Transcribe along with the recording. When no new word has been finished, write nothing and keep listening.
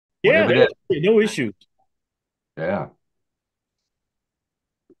Yeah, whatever that. no issues. Yeah.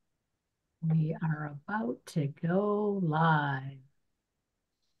 We are about to go live.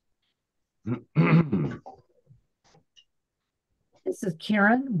 This is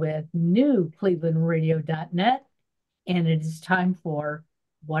Karen with newclevelandradio.net, and it is time for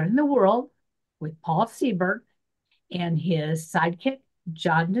What in the World with Paul Seaburn and his sidekick,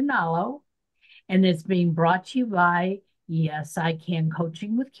 John DiNallo. And it's being brought to you by Yes, I Can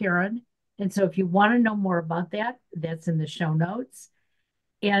Coaching with Karen. And so if you want to know more about that, that's in the show notes.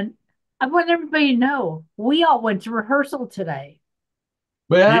 And I want everybody to know we all went to rehearsal today.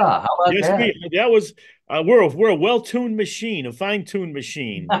 Yeah, Yeah, how about yes, that? that was we're a well-tuned machine, a fine-tuned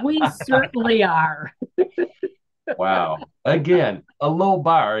machine. We certainly are. Wow. Again, a low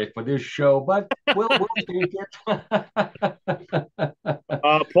bar for this show, but we'll take it.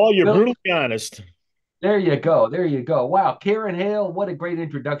 Paul, you're Well, brutally honest. there you go. There you go. Wow, Karen Hale, what a great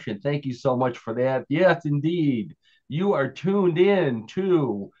introduction. Thank you so much for that. Yes, indeed. You are tuned in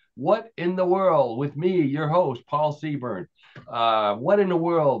to What in the World with me, your host, Paul Seaburn. What in the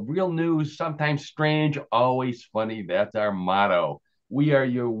world? Real news, sometimes strange, always funny. That's our motto. We are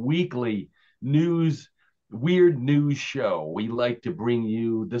your weekly news, weird news show. We like to bring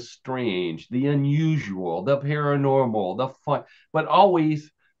you the strange, the unusual, the paranormal, the fun, but always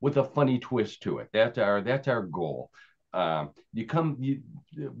with a funny twist to it. That's our goal. You come you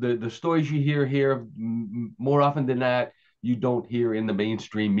the stories you hear here more often than not you don't hear in the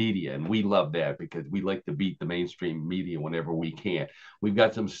mainstream media, and we love that because we like to beat the mainstream media whenever we can. We've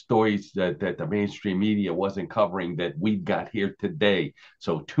got some stories that the mainstream media wasn't covering that we've got here today,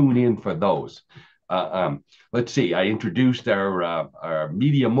 so tune in for those. Let's see. I introduced our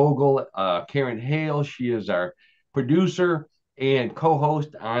media mogul, Karen Hale. She is our producer and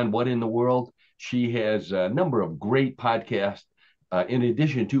co-host on What in the World. She has a number of great podcasts in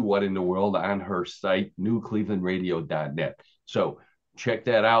addition to What in the World on her site, newclevelandradio.net. So check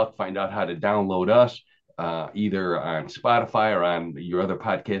that out. Find out how to download us either on Spotify or on your other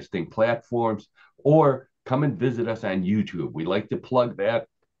podcasting platforms, or come and visit us on YouTube. We like to plug that.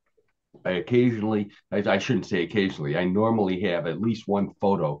 I shouldn't say occasionally, I normally have at least one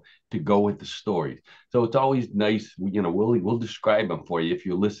photo to go with the stories. So it's always nice, we'll describe them for you if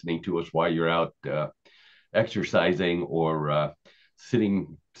you're listening to us while you're out exercising or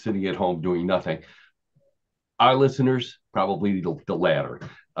sitting at home doing nothing. Our listeners, probably the latter.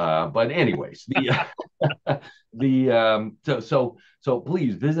 But anyways, so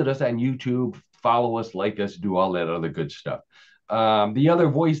please visit us on YouTube, follow us, like us, do all that other good stuff. The other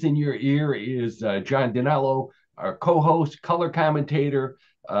voice in your ear is John DiNallo, our co-host, color commentator,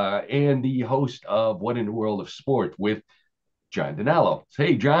 and the host of What in the World of Sport with John DiNallo.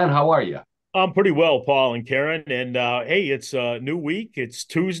 Hey, John, how are you? I'm pretty well, Paul and Karen. And hey, it's a new week. It's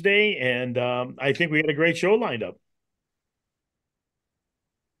Tuesday, and I think we got a great show lined up.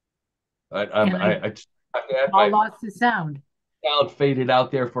 I, And I, all my lost the sound. sound faded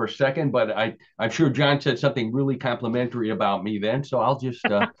out there for a second, but I'm sure John said something really complimentary about me then, so I'll just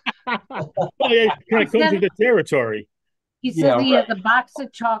Well, yeah, kind He of comes with said the territory. he yeah, says he has right. a box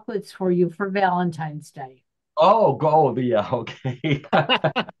of chocolates for you for Valentine's Day. Oh, go yeah, okay.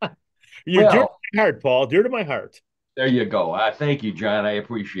 You're dear to Well, my heart, Paul. Dear to my heart. there you go. Thank you, John. I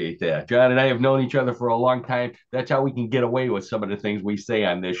appreciate that. John and I have known each other for a long time. That's how we can get away with some of the things we say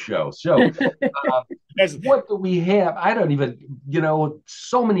on this show. So, uh, As what do we have? I don't even,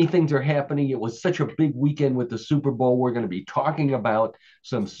 so many things are happening. It was such a big weekend with the Super Bowl. We're going to be talking about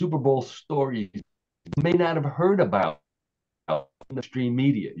some Super Bowl stories you may not have heard about in the stream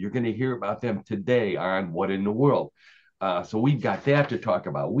media. You're going to hear about them today on What in the World. So we've got that to talk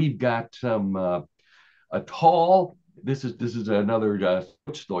about. We've got some a tall. This is another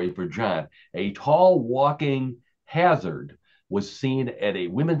story for John. A tall walking hazard was seen at a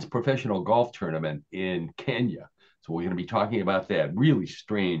women's professional golf tournament in Kenya. So we're going to be talking about that really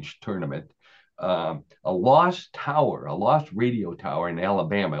strange tournament. A lost tower, a lost radio tower in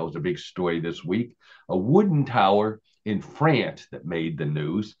Alabama. It was a big story this week. A wooden tower in France that made the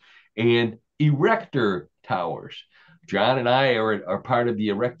news, and erector towers. John and I are part of the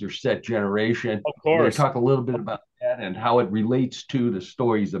erector set generation. of We're going to course. talk a little bit about that and how it relates to the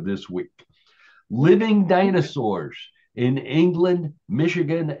stories of this week. Living dinosaurs in England,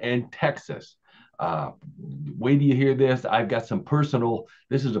 Michigan, and Texas. Wait till you hear this. I've got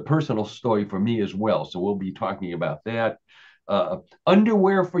this is a personal story for me as well. So we'll be talking about that.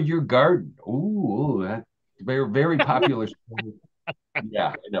 Underwear for your garden. Ooh, that's very, very popular story. Yeah,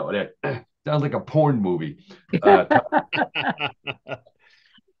 I know. That sounds like a porn movie. Uh,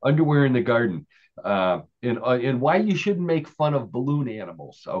 Underwear in the garden. and why you shouldn't make fun of balloon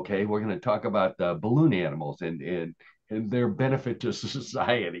animals. Okay, we're going to talk about balloon animals and their benefit to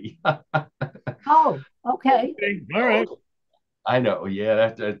society. Oh, okay. Okay, all right. I know,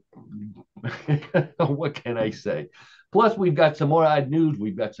 yeah. What can I say? Plus, we've got some more odd news.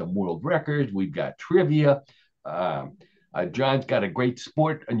 We've got some world records. We've got trivia. Um, John's got a great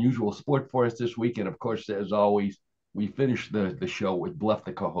unusual sport for us this week. And of course, as always, we finish the show with Bluff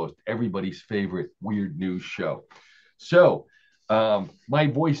the co-host, everybody's favorite weird news show. So my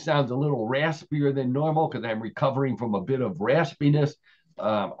voice sounds a little raspier than normal because I'm recovering from a bit of raspiness.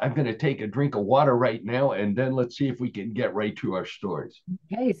 I'm going to take a drink of water right now, and then let's see if we can get right to our stories.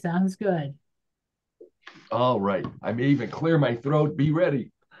 Okay, sounds good. All right. I may even clear my throat. Be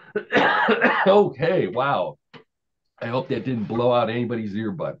ready. Okay. Wow. I hope that didn't blow out anybody's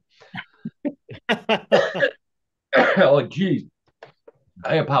earbud. Oh, geez.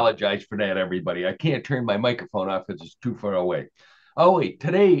 I apologize for that, everybody. I can't turn my microphone off because it's too far away. Oh, wait.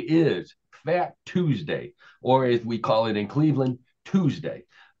 Today is Fat Tuesday, or as we call it in Cleveland, Tuesday.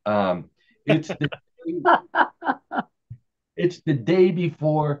 It's the it's the day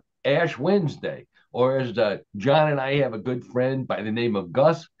before Ash Wednesday, or as John and I have a good friend by the name of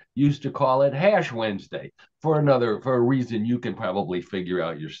Gus used to call it Hash Wednesday for a reason you can probably figure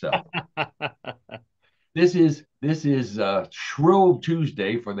out yourself. This is Shrove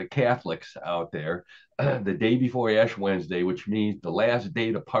Tuesday for the Catholics out there, the day before Ash Wednesday, which means the last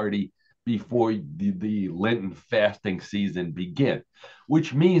day to party before the Lenten fasting season begins,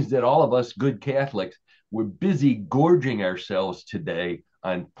 which means that all of us good Catholics we're busy gorging ourselves today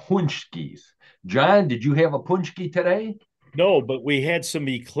on punchkis. John, did you have a punchki today? No, but we had some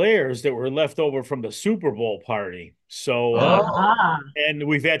eclairs that were left over from the Super Bowl party. So, Oh, and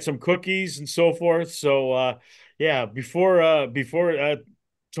we've had some cookies and so forth. So, yeah, before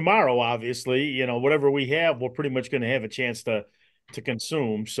tomorrow, obviously, whatever we have, we're pretty much going to have a chance to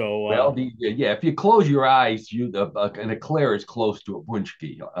consume. So, well, yeah. If you close your eyes, an eclair is close to a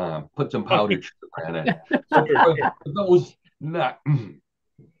punchki. Put some powdered sugar in it. So sure, for, sure. for those not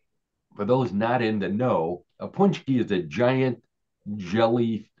for those not in the know, a punchki is a giant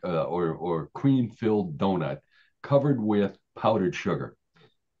jelly or cream filled donut covered with powdered sugar.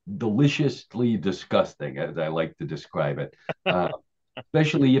 Deliciously disgusting, as I like to describe it.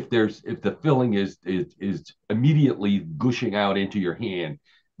 Especially if the filling is immediately gushing out into your hand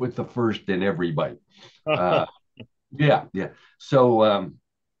with the first in every bite. Uh, yeah, yeah. So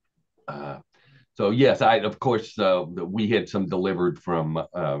uh, so yes, I of course we had some delivered from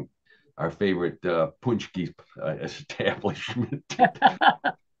our favorite punchki establishment.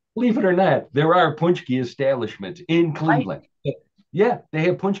 Believe it or not, there are punchki establishments in right. Cleveland. Yeah, they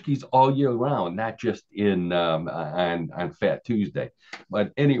have punchkis all year round, not just in on Fat Tuesday.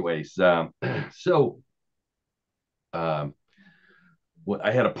 But anyways, so um, well,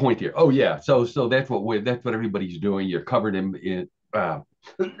 I had a point here. Oh yeah, so that's what everybody's doing. You're covered in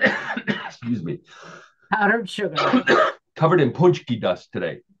excuse me, Powdered sugar. covered in punchki dust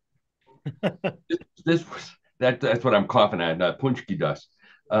today. This was that's what I'm coughing at, punchki dust.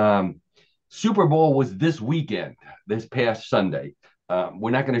 Um, Super Bowl was this weekend, this past Sunday.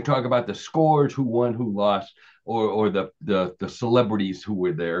 We're not going to talk about the scores, who won, who lost, or the celebrities who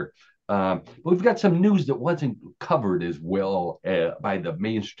were there. But we've got some news that wasn't covered as well by the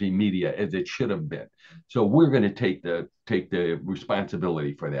mainstream media as it should have been. So we're going to take the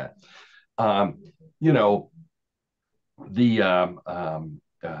responsibility for that. Um, you know, the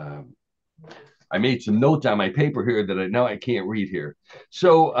I made some notes on my paper here that now I can't read here.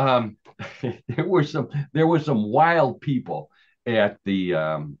 So there were some wild people at the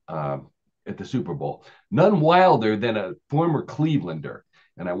Super Bowl. None wilder than a former Clevelander,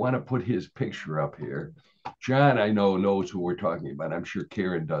 and I want to put his picture up here. John, I know knows who we're talking about. I'm sure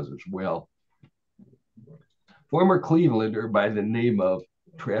Karen does as well. Former Clevelander by the name of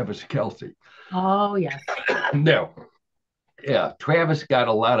Travis Kelce. Oh, yes. No, yeah, Travis got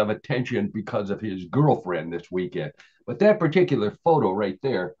a lot of attention because of his girlfriend this weekend. But that particular photo right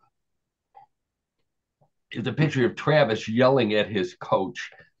there is a picture of Travis yelling at his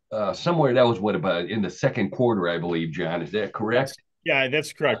coach. Somewhere that was what about in the second quarter, I believe, John. Is that Yes. correct? Yeah,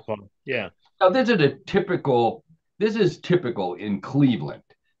 that's correct, Paul. Yeah. Now this is typical in Cleveland.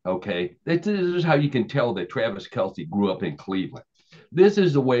 Okay. This is how you can tell that Travis Kelce grew up in Cleveland. This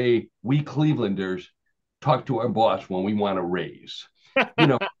is the way we Clevelanders talk to our boss when we want to raise. You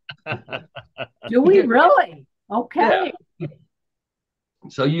know, Do you we get really? yeah. Okay.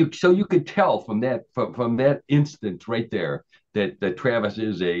 So you could tell from that instance right there that Travis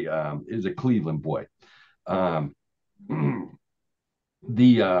is a Cleveland boy. Um,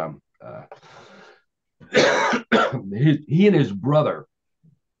 the He and his brother.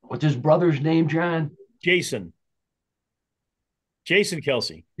 What's his brother's name, John? Jason. Jason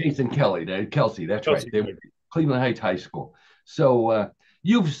Kelsey. Jason Kelly. Kelsey, that's right. Kelsey. They were Cleveland Heights High School. So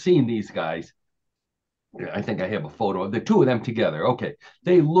you've seen these guys. I think I have a photo of the two of them together. Okay.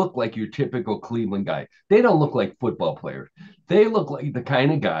 They look like your typical Cleveland guy. They don't look like football players. They look like the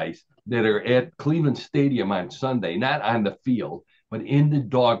kind of guys that are at Cleveland Stadium on Sunday, not on the field, but in the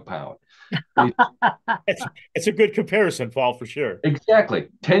dog pound. It's a good comparison, Paul, for sure. Exactly.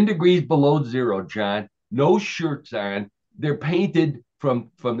 10 degrees below zero, John. No shirts on. They're painted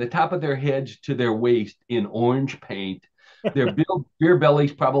from the top of their heads to their waist in orange paint. Their beer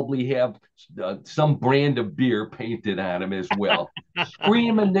bellies probably have some brand of beer painted on them as well,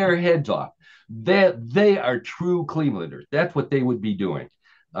 screaming their heads off. They are true Clevelanders. That's what they would be doing.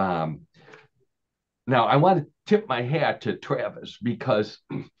 Now, I want to tip my hat to Travis because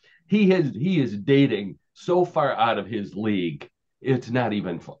he is dating so far out of his league. It's not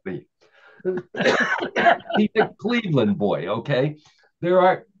even funny. He's a Cleveland boy, okay? There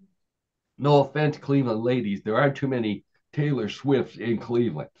are, no offense, Cleveland ladies, there aren't too many Taylor Swifts in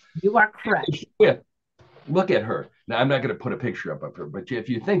Cleveland. You are correct. Swift, look at her. Now, I'm not going to put a picture up of her, but if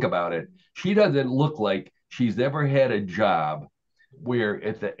you think about it, she doesn't look like she's ever had a job where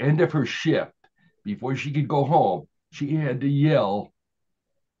at the end of her shift, before she could go home, she had to yell,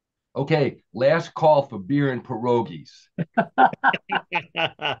 okay, last call for beer and pierogies.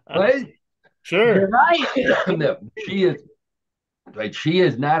 Right? Sure. You're right. No, she is right. She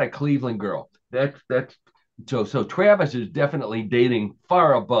is not a Cleveland girl. That's so Travis is definitely dating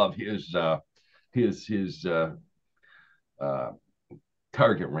far above his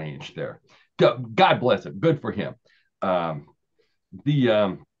target range there. God bless him. Good for him.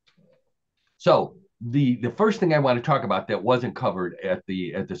 The So the first thing I want to talk about that wasn't covered at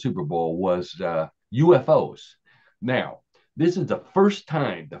the Super Bowl was UFOs. Now, this is the first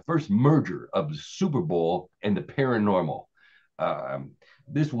time, the first merger of the Super Bowl and the paranormal.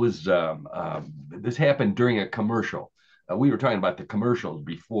 This was this happened during a commercial. We were talking about the commercials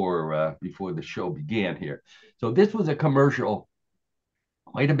before the show began here. So this was a commercial.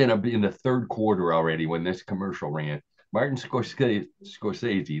 Might have been in the third quarter already when this commercial ran. Martin Scorsese,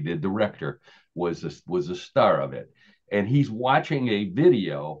 the director, was a star of it, and he's watching a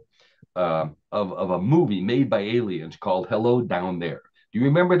video of a movie made by aliens called Hello Down There. Do you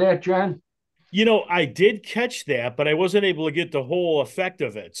remember that, John? I did catch that, but I wasn't able to get the whole effect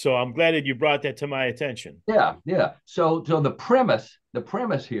of it. So I'm glad that you brought that to my attention. Yeah. So the premise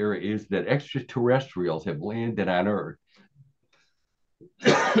here is that extraterrestrials have landed on Earth.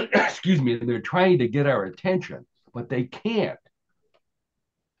 Excuse me, they're trying to get our attention, but they can't.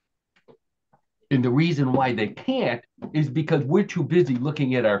 And the reason why they can't is because we're too busy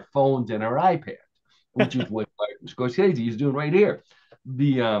looking at our phones and our iPads, which is what Martin Scorsese is doing right here.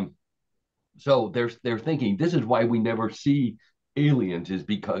 So they're thinking this is why we never see aliens, is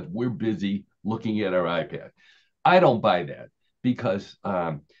because we're busy looking at our iPad. I don't buy that because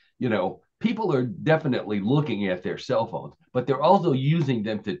people are definitely looking at their cell phones, but they're also using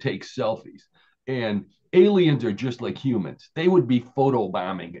them to take selfies. And aliens are just like humans. They would be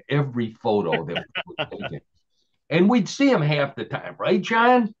photobombing every photo that we're taking. And we'd see them half the time, right,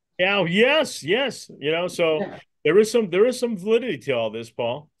 John? Yeah, yes. So Yeah. there is some validity to all this,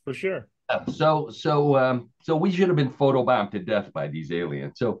 Paul, for sure. So we should have been photobombed to death by these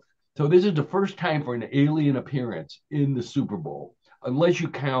aliens. So this is the first time for an alien appearance in the Super Bowl, unless you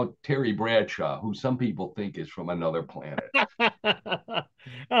count Terry Bradshaw, who some people think is from another planet.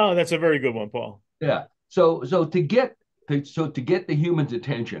 Oh, that's a very good one, Paul. Yeah. So to get the humans'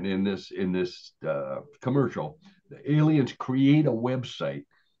 attention in this commercial, the aliens create a website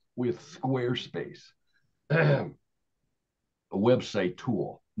with Squarespace, a website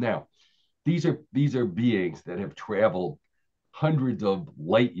tool. Now, these are beings that have traveled hundreds of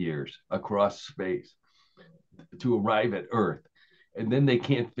light years across space to arrive at Earth, and then they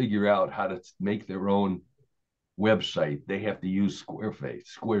can't figure out how to make their own website. They have to use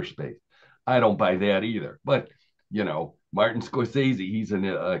Squarespace. I don't buy that either. But Martin Scorsese, he's an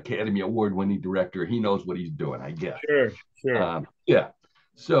Academy Award-winning director. He knows what he's doing, I guess. Sure. Yeah.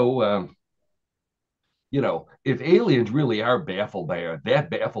 So if aliens really are baffled by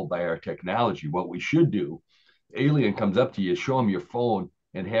our technology, what we should do, alien comes up to you, show them your phone,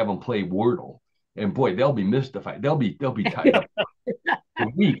 and have them play Wordle. And boy, they'll be mystified. They'll be tied up for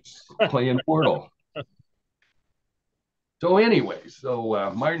weeks playing Wordle. So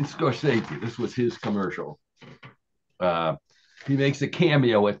Martin Scorsese, this was his commercial. He makes a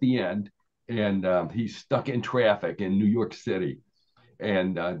cameo at the end, and he's stuck in traffic in New York City,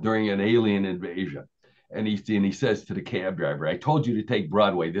 and during an alien invasion. And he says to the cab driver, "I told you to take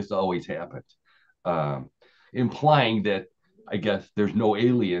Broadway. This always happens," um, implying that I guess there's no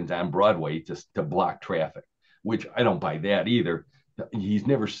aliens on Broadway to block traffic, which I don't buy that either. He's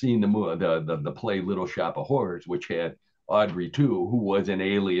never seen the play Little Shop of Horrors, which had Audrey too, who was an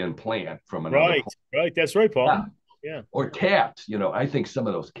alien plant from another Right, planet. right. That's right, Yeah. Paul. Yeah. Or cats. I think some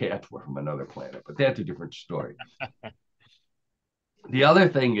of those cats were from another planet, but that's a different story. The other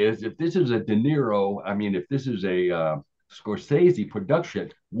thing is, if this is a De Niro, I mean, if this is a Scorsese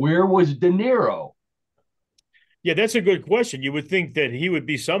production, where was De Niro? Yeah, that's a good question. You would think that he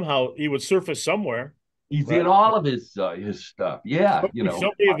would surface somewhere, He's right? in all of his stuff. Yeah,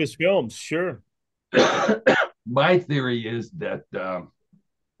 So many of his films, sure. My theory is that De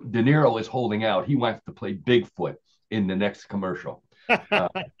Niro is holding out. He wants to play Bigfoot in the next commercial. Uh,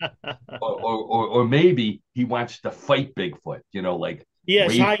 or maybe he wants to fight Bigfoot, like He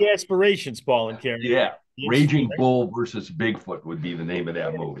has Rage, high aspirations, Paul and Karen. yeah, Yes. Raging Bull versus Bigfoot would be the name of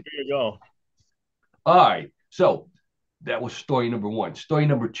that movie. There you go. All right, so that was story number one. Story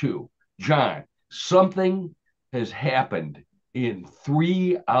number two, John, something has happened in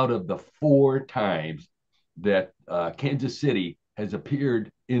 3 out of the 4 times that Kansas City has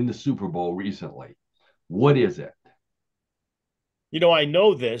appeared in the Super Bowl recently. What is it? I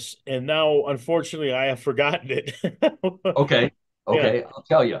know this, and now unfortunately I have forgotten it. Okay, Yeah. I'll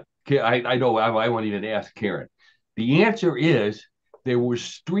tell you. I know I won't even ask Karen. The answer is there were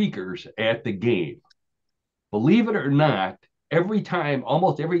streakers at the game. Believe it or not,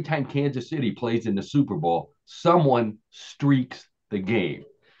 almost every time Kansas City plays in the Super Bowl, someone streaks the game.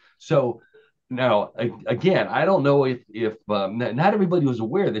 So now, again, I don't know if not everybody was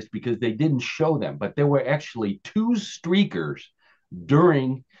aware of this because they didn't show them, but there were actually 2 streakers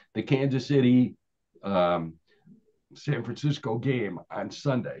during the Kansas City San Francisco game on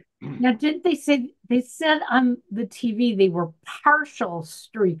Sunday. Now, didn't they said on the TV they were partial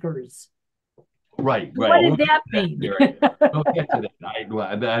streakers? Right. What We'll did that mean? we'll get to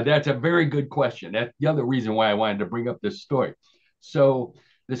that. That's a very good question. That's the other reason why I wanted to bring up this story. So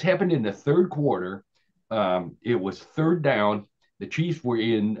this happened in the third quarter. It was third down. The Chiefs were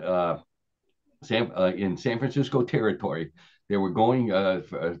in San Francisco territory. They were going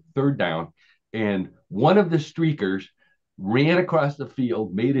for third down, and one of the streakers ran across the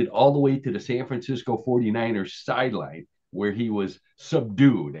field, made it all the way to the San Francisco 49ers sideline, where he was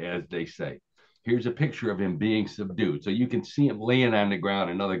subdued, as they say. Here's a picture of him being subdued. So you can see him laying on the ground,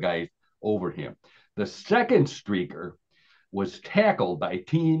 another guy over him. The second streaker was tackled by a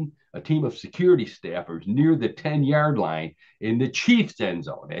team of security staffers near the 10-yard line in the Chiefs end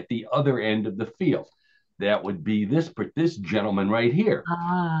zone at the other end of the field. That would be this gentleman right here.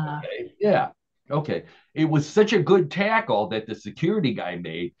 Okay. Yeah. Okay. It was such a good tackle that the security guy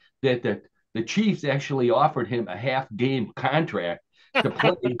made that the Chiefs actually offered him a half-game contract to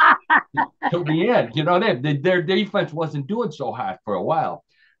play till the end. Their defense wasn't doing so hot for a while.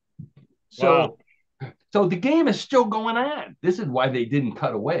 So, wow. So the game is still going on. This is why they didn't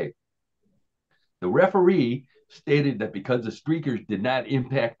cut away. The referee stated that because the streakers did not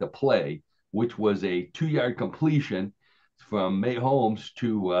impact the play, which was a 2-yard completion from May Holmes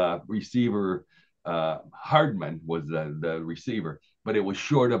to receiver Hardman was the receiver, but it was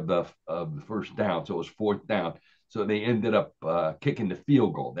short of the first down, so it was fourth down. So they ended up kicking the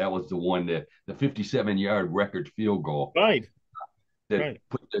field goal. That was the one that the 57-yard record field goal. Right. That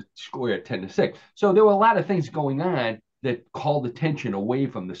put the score at 10-6. So there were a lot of things going on that called attention away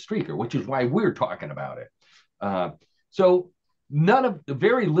from the streaker, which is why we're talking about it. So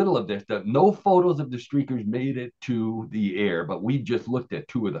very little of this, no photos of the streakers made it to the air, but we just looked at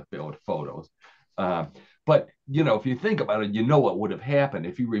 2 of the photos. But if you think about it, what would have happened.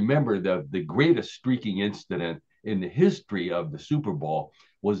 If you remember, the greatest streaking incident in the history of the Super Bowl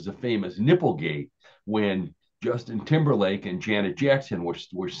was the famous Nipplegate, when Justin Timberlake and Janet Jackson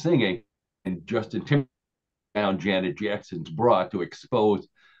were singing, and Justin Timberlake found Janet Jackson's bra to expose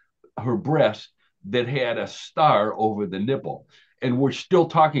her breast that had a star over the nipple. And we're still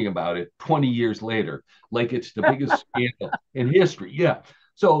talking about it 20 years later, like it's the biggest scandal in history. Yeah.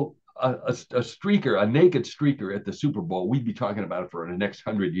 So a streaker, a naked streaker at the Super Bowl, we'd be talking about it for the next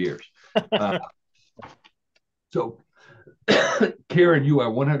 100 years. So, Karen, you are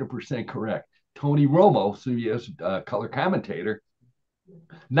 100% correct. Tony Romo, CBS color commentator,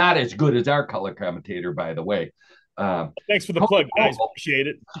 not as good as our color commentator, by the way. Thanks for the plug, guys. Appreciate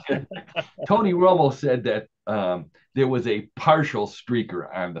it. Tony Romo said that there was a partial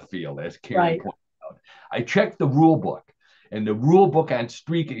streaker on the field, as Karen pointed out. I checked the rule book, and the rule book on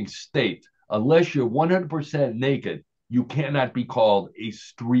streaking states, unless you're 100% naked, you cannot be called a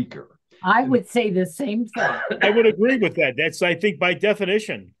streaker. I would say the same thing. I would agree with that. That's, I think, by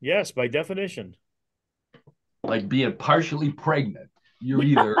definition. Yes, by definition. Like being partially pregnant. You're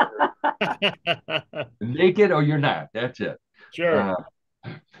either naked or you're not. That's it. Sure.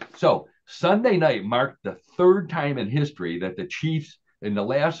 So Sunday night marked the third time in history that the Chiefs, in the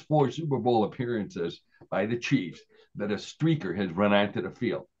last 4 Super Bowl appearances by the Chiefs, that a streaker has run onto the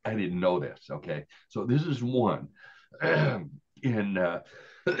field. I didn't know this. Okay, so this is one in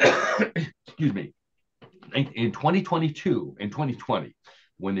excuse me, in 2022, in 2020,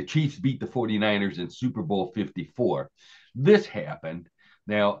 when the Chiefs beat the 49ers in Super Bowl 54. This happened.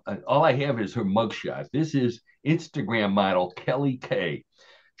 Now, all I have is her mugshot. This is Instagram model Kelly Kay.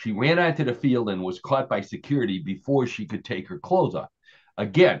 She ran onto the field and was caught by security before she could take her clothes off.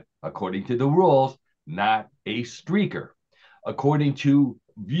 Again, according to the rules, not a streaker. According to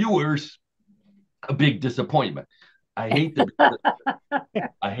viewers, a big disappointment. I hate to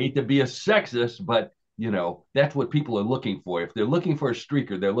be a sexist, but that's what people are looking for. If they're looking for a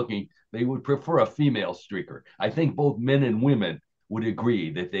streaker, they would prefer a female streaker. I think both men and women would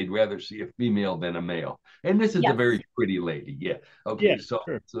agree that they'd rather see a female than a male. And this is a very pretty lady. Yeah. Okay. Yeah, so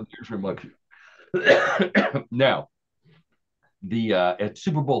sure. there's her mug. Now, at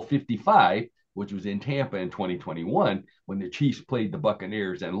Super Bowl 55, which was in Tampa in 2021, when the Chiefs played the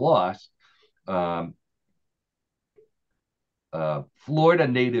Buccaneers and lost, Florida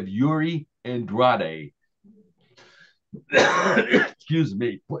native Yuri Andrade, excuse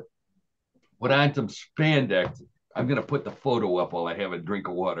me, put on some spandex. I'm going to put the photo up while I have a drink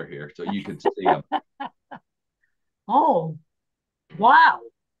of water here so you can see him. Oh, wow.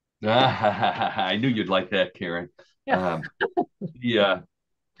 I knew you'd like that, Karen. Yeah.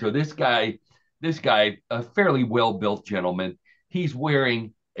 So this guy, a fairly well-built gentleman, he's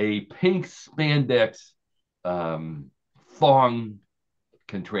wearing a pink spandex thong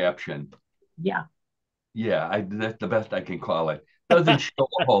contraption. Yeah. Yeah, that's the best I can call it. Doesn't show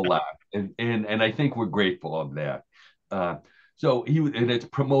a whole lot, and I think we're grateful of that. So it's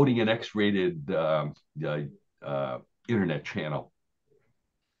promoting an X-rated internet channel.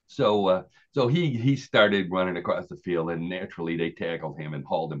 So he started running across the field, and naturally they tackled him and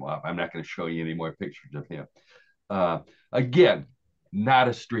hauled him off. I'm not going to show you any more pictures of him. Again, not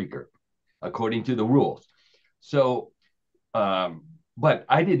a streaker, according to the rules. So, but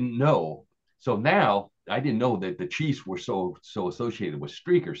I didn't know. So now I didn't know that the Chiefs were so associated with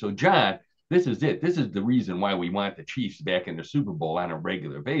streakers. So John, this is it. This is the reason why we want the Chiefs back in the Super Bowl on a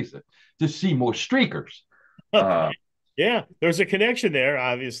regular basis, to see more streakers. Yeah, there's a connection there,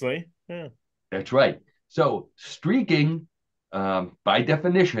 obviously. Yeah. That's right. So streaking, by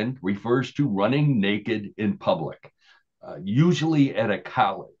definition, refers to running naked in public, usually at a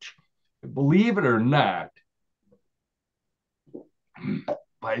college. Believe it or not,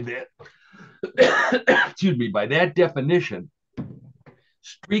 by that definition,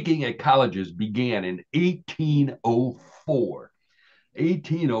 streaking at colleges began in 1804.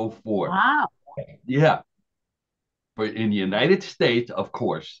 1804. Wow. Yeah. But in the United States, of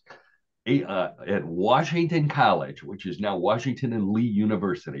course, at Washington College, which is now Washington and Lee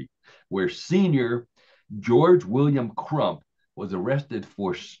University, where senior George William Crump was arrested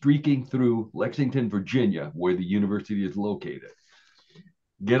for streaking through Lexington, Virginia, where the university is located.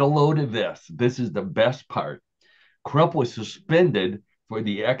 Get a load of this. This is the best part. Crump was suspended for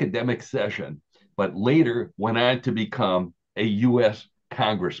the academic session, but later went on to become a U.S.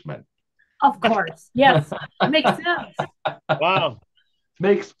 congressman. Of course. Yes. Makes sense. Wow.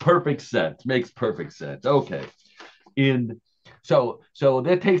 Makes perfect sense. Okay. So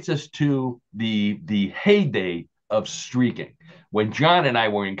that takes us to the heyday of streaking, when John and I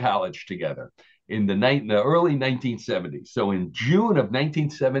were in college together in the early 1970s. So in June of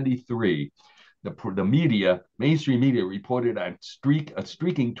 1973, the mainstream media reported on a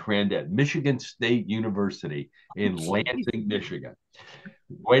streaking trend at Michigan State University in Lansing, Michigan,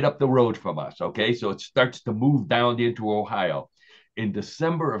 right up the road from us. Okay, so it starts to move down into Ohio. In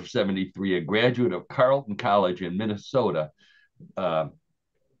December of 73, a graduate of Carleton College in Minnesota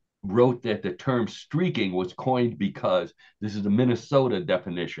wrote that the term streaking was coined because, this is the Minnesota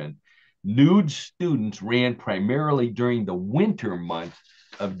definition, nude students ran primarily during the winter months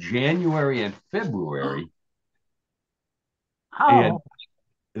of January and February. Oh.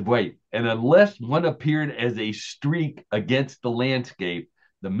 And unless one appeared as a streak against the landscape,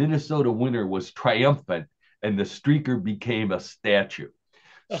 the Minnesota winter was triumphant and the streaker became a statue.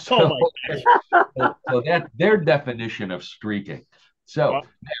 So that's their definition of streaking. So wow.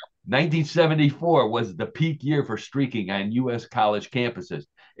 1974 was the peak year for streaking on U.S. college campuses,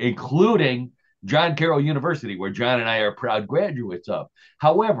 including John Carroll University, where John and I are proud graduates of.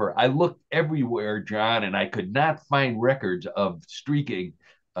 However, I looked everywhere, John, and I could not find records of streaking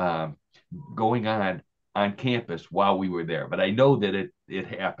um, going on campus while we were there. But I know that it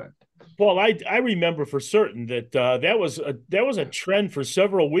happened. Well, I remember for certain that that was a trend for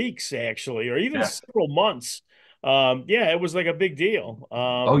several weeks actually, or even Yeah. several months. Yeah, it was like a big deal.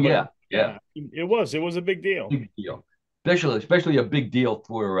 Oh But yeah, yeah. yeah, it was a big deal. Big deal. Especially a big deal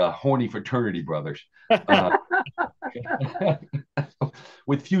for horny fraternity brothers. Uh,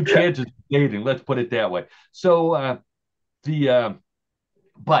 with few chances of dating, let's put it that way. So the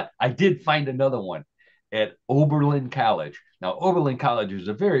but I did find another one at Oberlin College. Now, Oberlin College is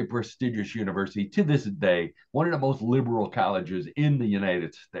a very prestigious university to this day, one of the most liberal colleges in the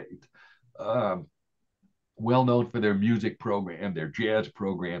United States. Um, well known for their music program, their jazz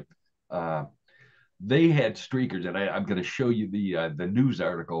program. Uh, they had streakers, and I'm going to show you the news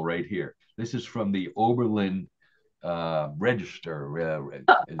article right here. This is from the Oberlin Register.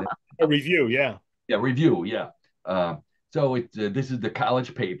 A review, yeah. Yeah, review. Yeah. Uh, so this is the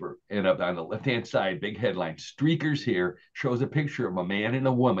college paper, and up on the left hand side, big headline: "Streakers here" shows a picture of a man and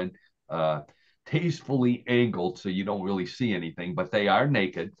a woman, uh, tastefully angled, so you don't really see anything, but they are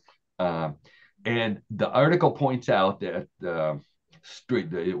naked. Uh, and the article points out that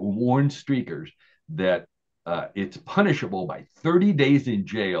it warns streakers that it's punishable by 30 days in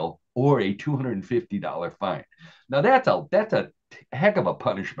jail or a $250 fine. Now that's a heck of a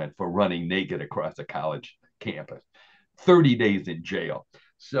punishment for running naked across a college campus. 30 days in jail.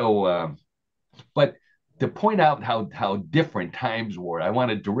 So, but to point out how different times were, I want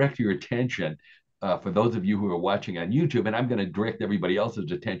to direct your attention for those of you who are watching on YouTube, and I'm going to direct everybody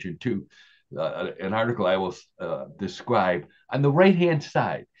else's attention to an article I will describe on the right hand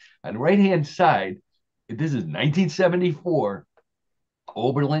side. On the right hand side, this is 1974,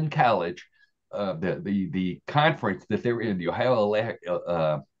 Oberlin College, the conference that they're in, the Ohio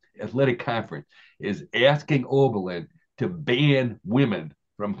Athletic Conference, is asking Oberlin to ban women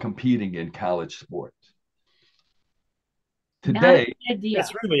from competing in college sports. Today,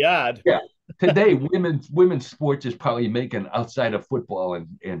 It's really odd. yeah, today women's sports is probably making outside of football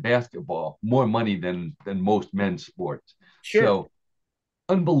and basketball more money than most men's sports. Sure. So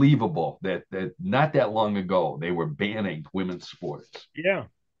unbelievable that not that long ago they were banning women's sports. Yeah.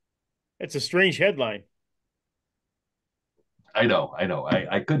 It's a strange headline. I know.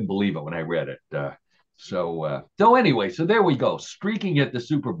 I couldn't believe it when I read it. So anyway, so there we go. Streaking at the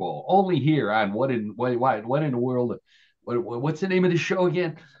Super Bowl, only here on what in the world? What's the name of the show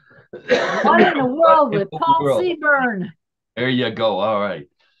again? What in the world with Paul Seaburn? There you go. All right.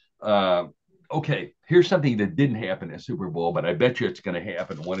 Okay. Here's something that didn't happen at Super Bowl, but I bet you it's going to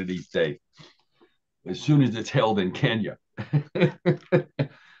happen one of these days, as soon as it's held in Kenya.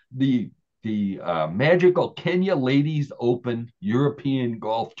 The magical Kenya Ladies Open European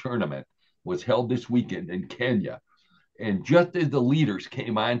Golf Tournament was held this weekend in Kenya. And just as the leaders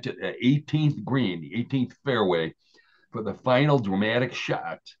came onto the 18th green, the 18th fairway, for the final dramatic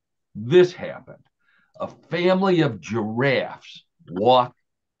shot, this happened. A family of giraffes walked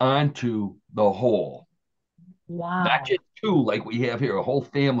onto the hole. Wow. Not just two like we have here, a whole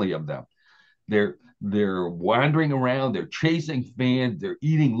family of them. They're wandering around, they're chasing fans, they're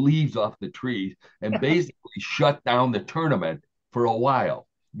eating leaves off the trees, and basically shut down the tournament for a while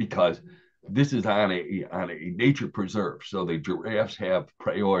because this is on a nature preserve, so the giraffes have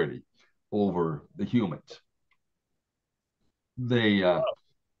priority over the humans. They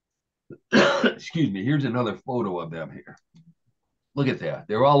excuse me. Here's another photo of them here. Look at that.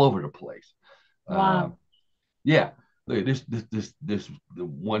 They're all over the place. Wow. Yeah. This the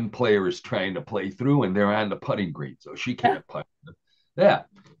one player is trying to play through, and they're on the putting green, so she can't putt. Yeah,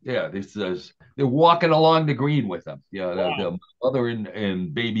 yeah. This is they're walking along the green with them. Yeah, the mother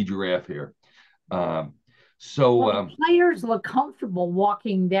and baby giraffe here. Players look comfortable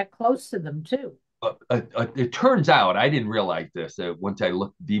walking that close to them too. It turns out, I didn't realize this once I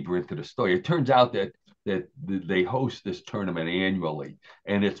looked deeper into the story. It turns out that they host this tournament annually,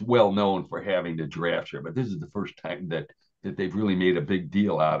 and it's well known for having the giraffes here. But this is the first time that they've really made a big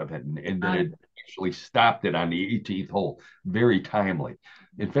deal out of it, and that it actually stopped it on the 18th hole. Very timely.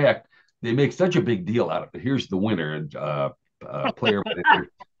 In fact, they make such a big deal out of it. Here's the winner, player.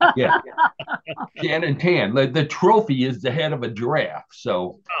 Yeah, Shannon Tan. The trophy is the head of a giraffe,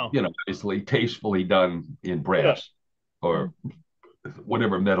 so obviously tastefully done in brass or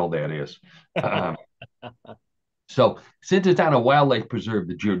whatever metal that is. So since it's on a wildlife preserve,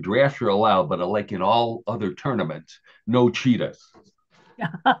 the giraffes are allowed, but like in all other tournaments, no cheetahs.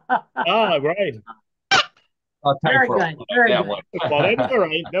 Right. Very good. Very good. Well, that was all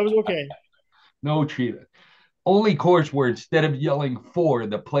right. That was okay. No cheetah. Only course where instead of yelling for,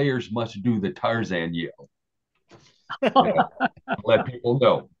 the players must do the Tarzan yell. Yeah, let people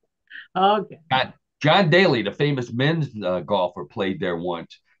know. Okay. John Daly, the famous men's golfer, played there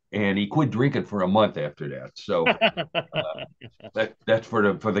once, and he quit drinking for a month after that. So that's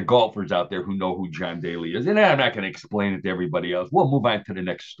for the golfers out there who know who John Daly is. And I'm not going to explain it to everybody else. We'll move on to the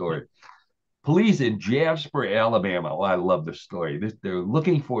next story. Police in Jasper, Alabama. Oh, I love this story. They're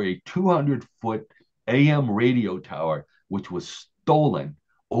looking for a 200-foot AM radio tower, which was stolen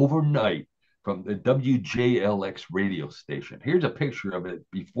overnight from the WJLX radio station. Here's a picture of it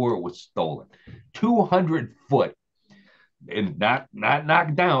before it was stolen. 200 foot and not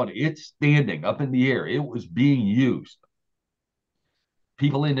knocked down. It's standing up in the air. It was being used.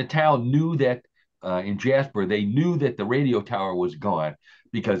 People in the town knew that in Jasper, they knew that the radio tower was gone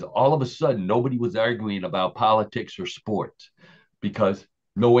because all of a sudden nobody was arguing about politics or sports because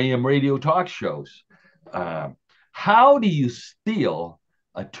no AM radio talk shows. How do you steal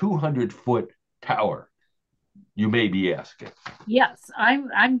a 200-foot tower? You may be asking. Yes,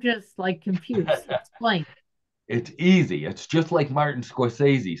 I'm just like confused. Explain. It's easy. It's just like Martin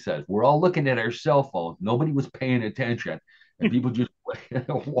Scorsese says. We're all looking at our cell phones. Nobody was paying attention, and people just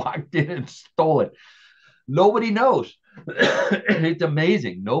walked in and stole it. Nobody knows. It's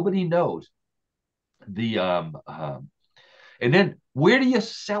amazing. Nobody knows. The and then where do you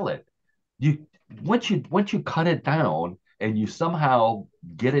sell it? You once you cut it down and you somehow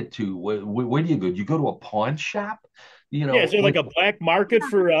get it to where do you go? Do you go to a pawn shop? You Yeah, is know, there like a black market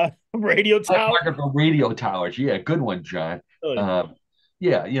for radio black tower? market for radio towers. Yeah, good one, John. Really?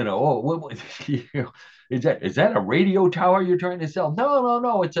 Yeah, is that a radio tower you're trying to sell? No, no,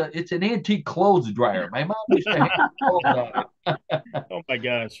 no. It's an antique clothes dryer. My mom used to hang clothes on it. Oh my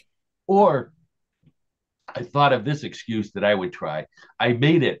gosh. Or I thought of this excuse that I would try. I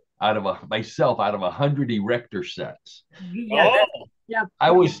made it myself out of 100 erector sets. Yeah, Oh, yeah.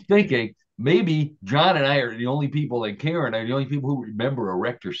 I was thinking maybe John and I are the only people, and Karen are the only people who remember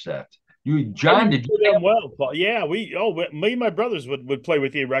erector sets. I John, remember did you them have? well, Paul. Yeah, me and my brothers would play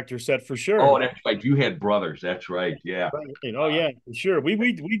with the erector set for sure. Oh, that's right. You had brothers. That's right. Yeah. Right. Oh yeah, for sure. We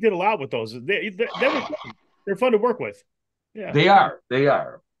did a lot with those. They were fun. They're fun to work with. Yeah. They are. They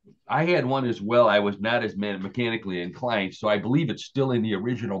are. I had one as well. I was not as mechanically inclined, so I believe it's still in the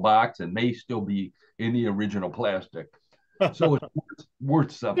original box and may still be in the original plastic. So it's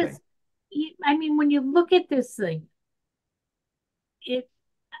worth something. Because I mean, when you look at this thing, it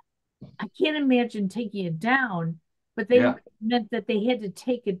I can't imagine taking it down, but they Yeah. meant that they had to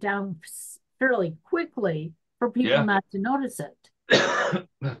take it down fairly quickly for people Yeah. not to notice it.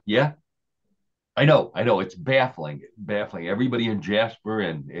 Yeah. I know. It's baffling, baffling. Everybody in Jasper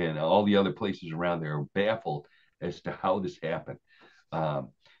and all the other places around there are baffled as to how this happened. Um,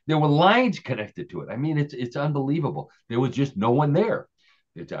 there were lines connected to it. I mean, it's unbelievable. There was just no one there.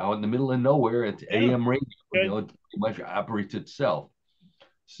 It's out in the middle of nowhere. It's Yeah. AM radio. Okay. It pretty much operates itself.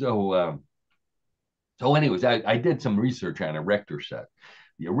 So anyways, I did some research on erector set.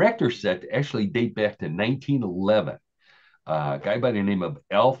 The erector set actually date back to 1911. A guy by the name of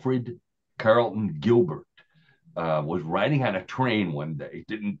Alfred Carlton Gilbert was riding on a train one day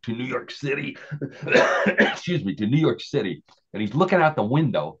to New York City. Excuse me, to New York City, and he's looking out the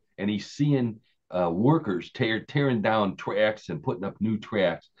window and he's seeing workers tearing down tracks and putting up new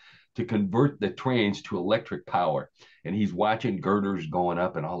tracks to convert the trains to electric power. And he's watching girders going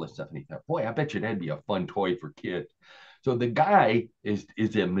up and all this stuff. And he thought, boy, I bet you that'd be a fun toy for kids. So the guy is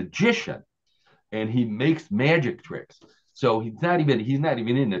a magician and he makes magic tricks. So he's not even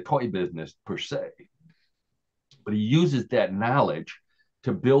in the toy business per se, but he uses that knowledge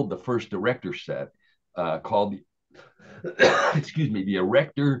to build the first erector set called excuse me, the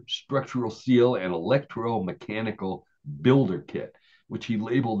Erector Structural Seal and Electromechanical Builder Kit, which he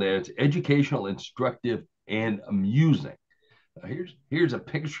labeled as educational, instructive, and amusing. Here's a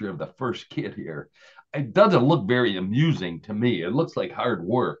picture of the first kit here. It doesn't look very amusing to me. It looks like hard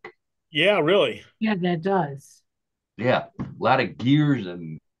work. Yeah, really. Yeah, that does. Yeah, a lot of gears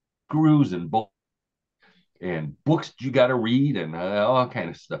and screws and bolts and books you got to read and all kind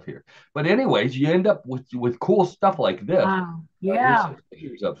of stuff here. But anyways, you end up with cool stuff like this. Wow. Here's Yeah. some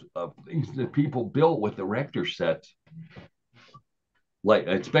pictures of things that people built with erector sets, like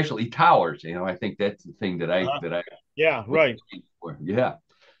especially towers. I think that's the thing that I Yeah, was right. for. Yeah.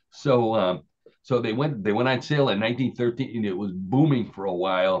 So they went on sale in 1913. It was booming for a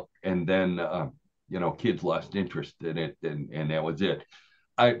while, and then kids lost interest in it, and that was it.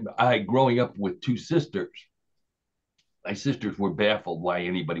 I growing up with two sisters, my sisters were baffled why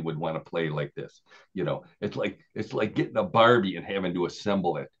anybody would want to play like this. It's like getting a Barbie and having to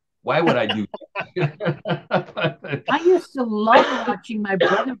assemble it. Why would I do that? I used to love watching my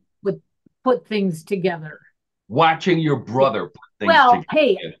brother put things together. Watching your brother put things Well,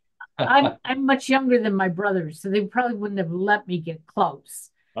 hey, together. I'm much younger than my brothers, so they probably wouldn't have let me get close.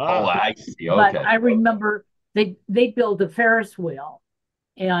 Oh, Ah, I see. But Okay. I remember they built a Ferris wheel,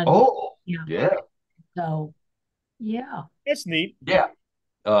 and Oh, yeah, yeah. so yeah. that's neat. Yeah.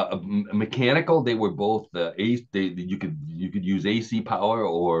 Mechanical, they were both AC. You could use AC power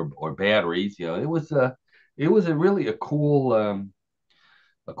or batteries. It was a really a cool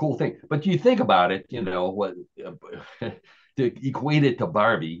thing. But you think about it, what to equate it to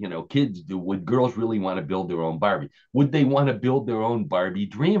Barbie, kids do. Would girls really want to build their own Barbie? Would they want to build their own Barbie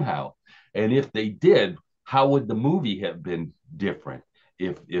dream house? And if they did, how would the movie have been different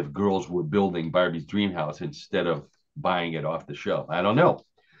if girls were building Barbie's dream house instead of buying it off the shelf? I don't know.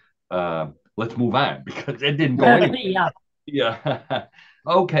 Let's move on because it didn't go anywhere. Yeah. Yeah.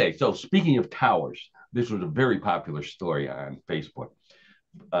 Okay. So speaking of towers, this was a very popular story on Facebook.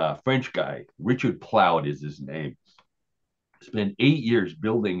 French guy, Richard Ploud is his name, spent 8 years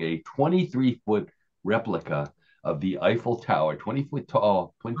building a 23-foot replica of the Eiffel Tower, 20 foot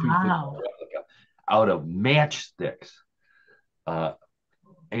tall, 23-foot tall Wow. replica out of matchsticks. Uh,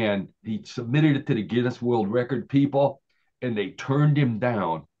 and he submitted it to the Guinness World Record people, and they turned him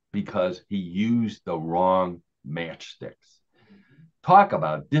down because he used the wrong matchsticks. Talk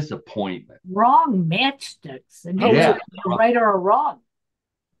about disappointment. Wrong matchsticks. And How did you Yeah. get a right or a wrong?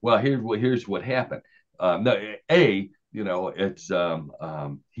 Well, here's what happened. No, it's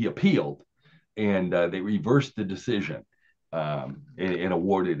he appealed, and they reversed the decision, and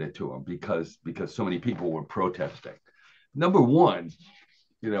awarded it to him because so many people were protesting. Number one,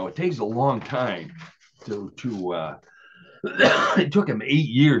 it takes a long time to it took him 8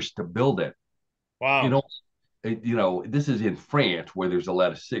 years to build it. You Wow. know, this is in France where there's a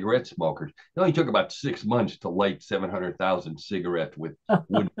lot of cigarette smokers. It only took about 6 months to light 700,000 cigarettes with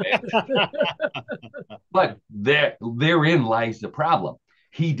wood matches. But therein lies the problem.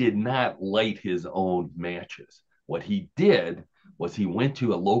 He did not light his own matches. What he did was he went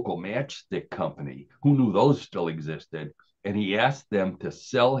to a local matchstick company who knew those still existed, and he asked them to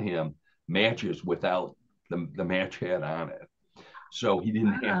sell him matches without the match head on it. So he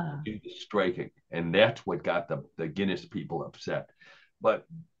didn't have to Ah, do the striking. And that's what got the Guinness people upset. But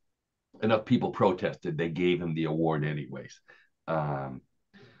enough people protested, they gave him the award anyways. Um,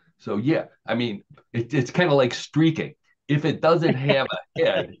 so yeah, I mean, it's kind of like streaking. If it doesn't have a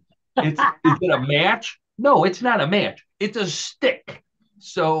head, is it a match? No, it's not a match. It's a stick.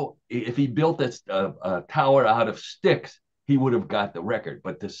 So if he built a tower out of sticks, he would have got the record.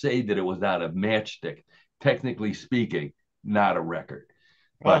 But to say that it was out of matchstick, technically speaking, not a record.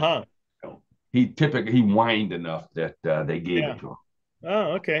 But Uh-huh. he whined enough that they gave Yeah. it to him.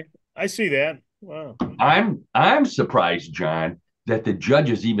 Oh, okay. I see that. Wow. I'm surprised, John, that the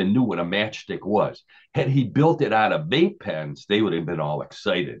judges even knew what a matchstick was. Had he built it out of vape pens, they would have been all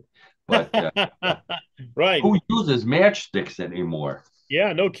excited. But Right. who uses matchsticks anymore?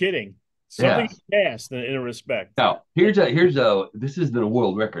 Yeah, no kidding. Something Yeah. passed in a respect. Now this isn't a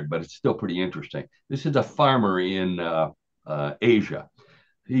world record, but it's still pretty interesting. This is a farmer in Asia.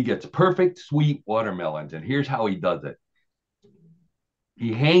 He gets perfect sweet watermelons, and here's how he does it.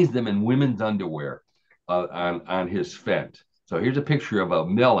 He hangs them in women's underwear on his fence. So here's a picture of a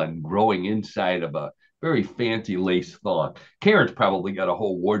melon growing inside of a very fancy lace thong. Karen's probably got a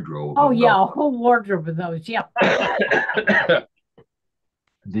whole wardrobe oh of yeah, those. a whole wardrobe of those. Yeah.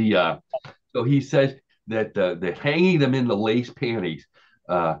 the So he says that the hanging them in the lace panties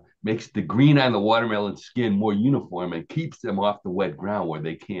makes the green on the watermelon skin more uniform and keeps them off the wet ground where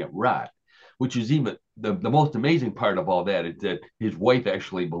they can't rot. Which is even the most amazing part of all that is that his wife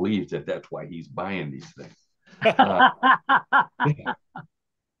actually believes that that's why he's buying these things. Uh,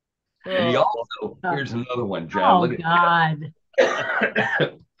 and he Oh, also, here's another one, John. Oh Look God.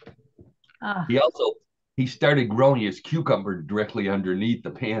 at Ah. he also he started growing his cucumber directly underneath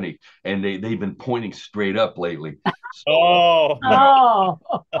the panty, and they've been pointing straight up lately. So oh. Oh.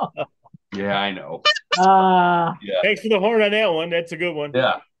 yeah, I know. Yeah, Thanks for the horn on that one. That's a good one.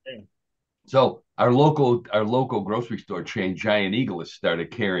 yeah. Yeah. So our local grocery store chain, Giant Eagle, has started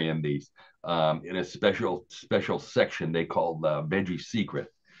carrying these in a special section they call Veggie Secret.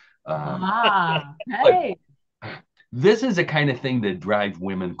 Um, but Hey. this is the kind of thing that drives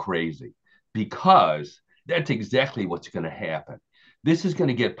women crazy because that's exactly what's going to happen. This is going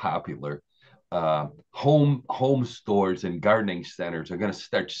to get popular. Home stores and gardening centers are going to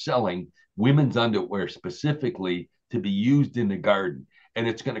start selling women's underwear specifically to be used in the garden, and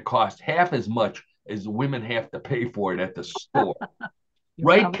it's going to cost half as much as the women have to pay for it at the store. You're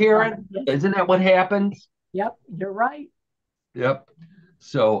Right, probably right. Karen? Yes. Isn't that what happens? Yep, you're right. Yep.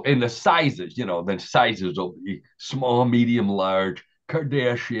 So, and the sizes, the sizes will be small, medium, large,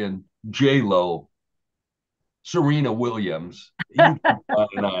 Kardashian, J-Lo, Serena Williams. You can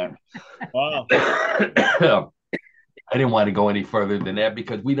go on Wow. and on. I didn't want to go any further than that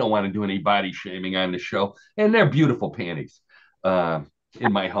because we don't want to do any body shaming on the show. And they're beautiful panties, uh,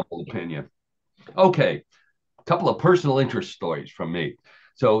 in my humble opinion. Okay, a couple of personal interest stories from me.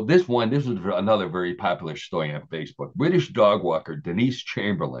 So this was another very popular story on Facebook. British dog walker Denise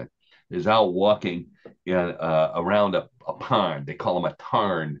Chamberlain is out walking around a pond. They call them a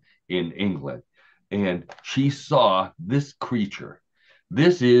tarn in England. And she saw this creature.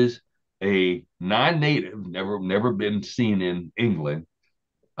 This is a non-native, never been seen in England,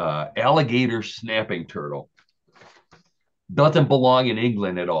 alligator snapping turtle. Doesn't belong in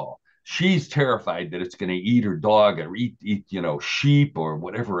England at all. She's terrified that it's going to eat her dog or eat sheep or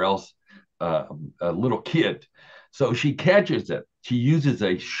whatever else, a little kid. So she catches it. She uses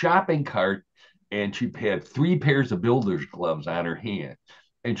a shopping cart, and she had 3 pairs of builder's gloves on her hand,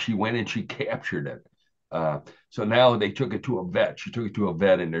 and she went and she captured it. So now they took it to a vet. She took it to a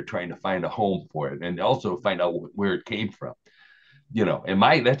vet, and they're trying to find a home for it, and also find out where it came from.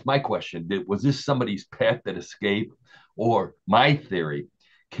 And that's my question. Was this somebody's pet that escaped? Or my theory,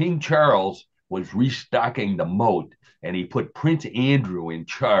 King Charles was restocking the moat, and he put Prince Andrew in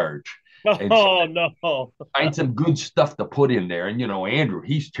charge and Oh no. find some good stuff to put in there. And Andrew,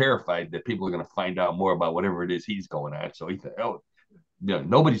 he's terrified that people are going to find out more about whatever it is he's going on. So he thought, oh,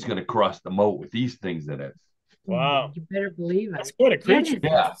 nobody's going to cross the moat with these things in it. Wow. You better believe That's it. quite a That creature. is the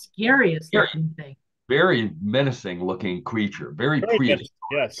Yeah, scariest very, looking thing. very menacing looking creature, very Very prehistoric.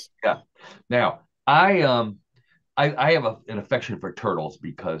 good. Yes. Yeah. Now, I have an affection for turtles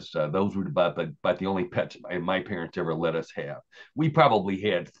because those were about the only pets my parents ever let us have. We probably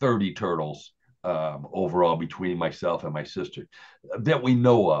had 30 turtles overall between myself and my sister that we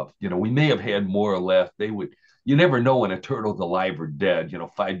know of. We may have had more or less. You never know when a turtle's alive or dead.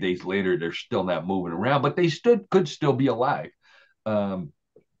 5 days later, they're still not moving around, but they could still be alive. Um,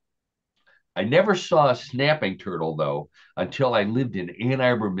 I never saw a snapping turtle though until I lived in Ann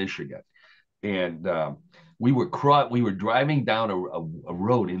Arbor, Michigan, and we were driving down a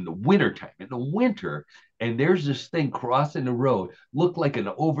road in the wintertime, and there's this thing crossing the road, looked like an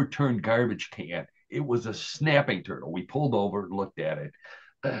overturned garbage can. It was a snapping turtle. We pulled over and looked at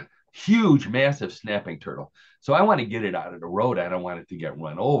it. Huge, massive snapping turtle. So I want to get it out of the road. I don't want it to get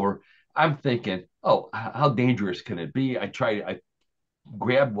run over. I'm thinking, oh, how dangerous can it be? I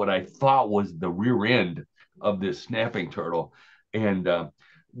grabbed what I thought was the rear end of this snapping turtle, and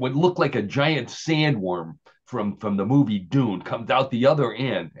what looked like a giant sandworm from the movie Dune comes out the other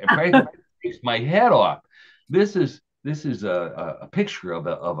end and practically takes my head off. This is a picture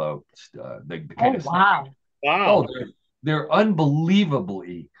the kind Oh, of wow. oh Wow. they're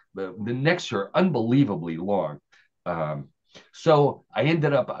unbelievably the necks are unbelievably long. Um, so I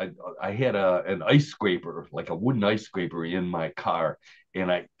ended up I had an ice scraper, like a wooden ice scraper in my car,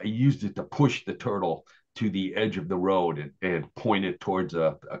 and I used it to push the turtle to the edge of the road and point it towards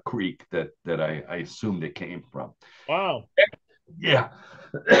a creek that I assumed it came from. Wow. Yeah.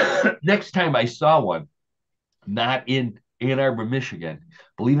 Next time I saw one, not in Ann Arbor, Michigan,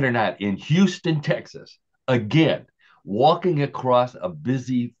 believe it or not, in Houston, Texas, again, walking across a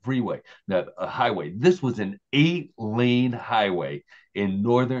busy freeway, not a highway. This was an 8-lane highway in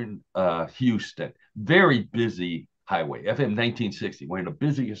northern Houston, very busy highway, FM 1960, one of the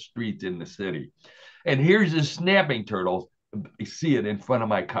busiest streets in the city. And here's this snapping turtle. I see it in front of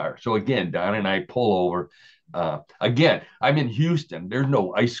my car. So again, Don and I pull over. Again, I'm in Houston. There's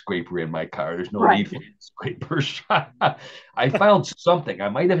no ice scraper in my car. There's no Right. need for ice scrapers. I found something. I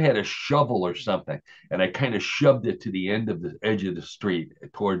might have had a shovel or something, and I kind of shoved it to the end of the edge of the street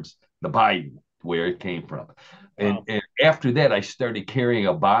towards the bayou where it came from. Wow. And after that, I started carrying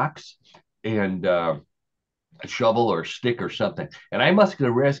a box and a shovel or a stick or something. And I must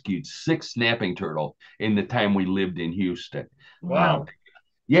have rescued 6 snapping turtle in the time we lived in Houston. Wow. Wow.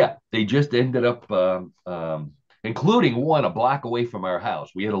 Yeah, they just ended up, including one a block away from our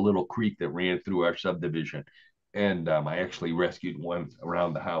house. We had a little creek that ran through our subdivision, and I actually rescued one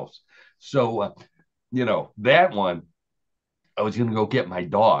around the house. So, that one, I was going to go get my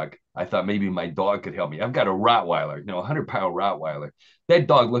dog. I thought maybe my dog could help me. I've got a Rottweiler, a 100-pound Rottweiler. That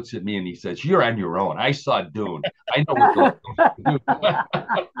dog looks at me and he says, "You're on your own. I saw Dune. I know what those do."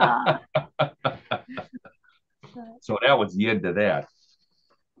 So that was the end of that.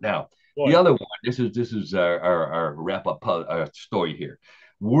 Now, the Boy. other one, this is our wrap up story here.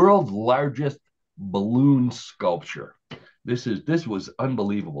 World's largest balloon sculpture. This was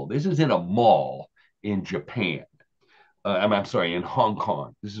unbelievable. This is in a mall in Japan. I'm sorry, in Hong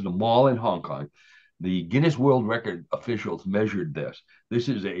Kong. This is a mall in Hong Kong. The Guinness World Record officials measured this. This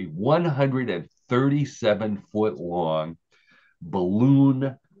is a 137-foot long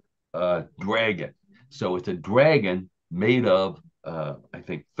balloon dragon. So it's a dragon made of, I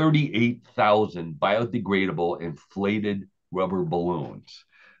think, 38,000 biodegradable inflated rubber balloons.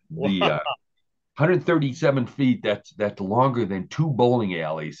 The Wow. 137 feet, that's longer than two bowling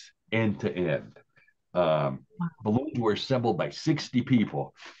alleys end to end. Balloons were assembled by 60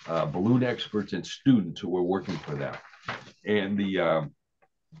 people, balloon experts and students who were working for them. And the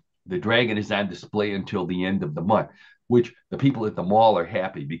dragon is on display until the end of the month, which the people at the mall are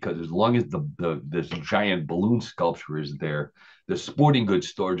happy because as long as this giant balloon sculpture is there, the sporting goods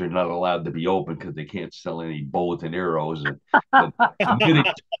stores are not allowed to be open because they can't sell any bows and arrows, and the knitting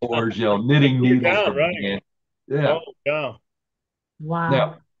stores, knitting needles Yeah, are right. banned. Yeah. Oh, yeah.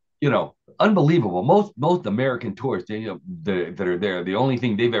 Now, Wow. unbelievable. Most American tourists, that are there, the only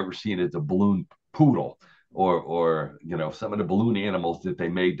thing they've ever seen is a balloon poodle, or some of the balloon animals that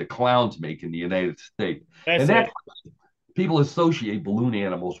the clowns make in the United States, That's and it. that's people associate balloon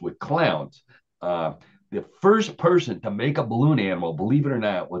animals with clowns. Uh, the first person to make a balloon animal, believe it or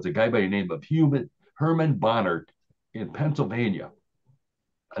not, was a guy by the name of Herman Bonnert in Pennsylvania.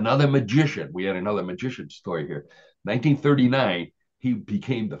 Another magician. We had another magician story here. 1939, he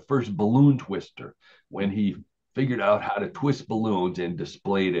became the first balloon twister when he figured out how to twist balloons and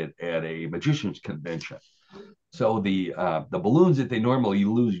displayed it at a magician's convention. So the balloons that they normally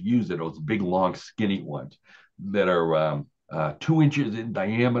use are those big, long, skinny ones that are 2 inches in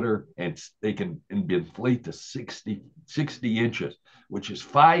diameter, and they can inflate to 60 inches, which is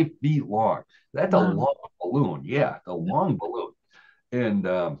 5 feet long. That's a Wow. long balloon. Yeah, a long balloon. And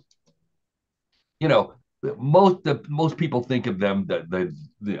you know, most people think of them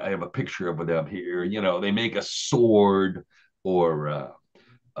I have a picture of them here. They make a sword, or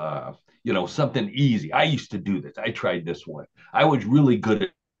something easy. I used to do this. I tried this one. I was really good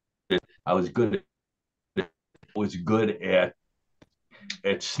at it. I was good at was good at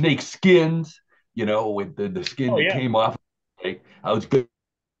snake skins, with the skin Oh, that yeah. came off. I was good.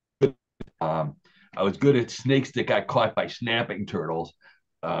 Um, I was good at snakes that got caught by snapping turtles.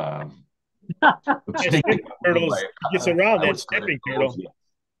 Um, Yeah, snake that snipping got eaten by turtles gets around I that was good at snipping those. turtle.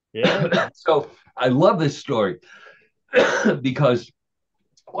 Yeah. Yeah. So I love this story because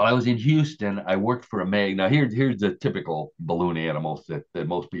while I was in Houston, I worked for a mag. Now here's the typical balloon animals that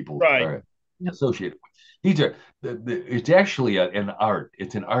most people Right. are Yep. associated with. These are it's actually an art.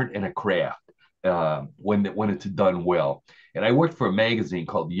 It's an art and a craft, when it's done well. And I worked for a magazine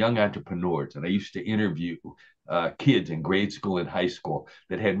called Young Entrepreneurs, and I used to interview kids in grade school and high school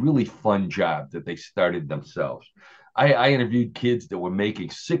that had really fun jobs that they started themselves. I interviewed kids that were making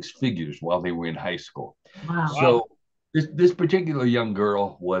six figures while they were in high school. Wow. Wow. So this particular young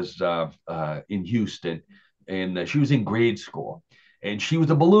girl was in Houston, and she was in grade school, and she was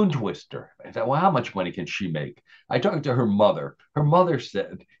a balloon twister. I thought, well, how much money can she make? I talked to her mother. Her mother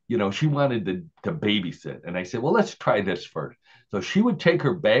said, she wanted to babysit, and I said, well, let's try this first. So she would take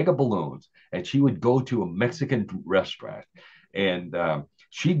her bag of balloons, and she would go to a Mexican restaurant, and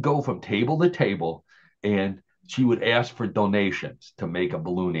she'd go from table to table, and she would ask for donations to make a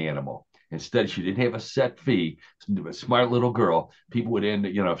balloon animal. Instead, she didn't have a set fee. A smart little girl. People would end,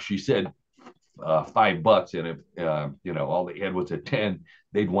 if she said $5, and if all they had was a 10,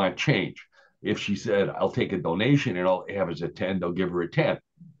 they'd want change. If she said, I'll take a donation and all they have is a 10, they'll give her a 10.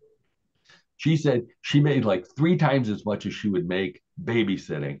 She said she made like 3 times as much as she would make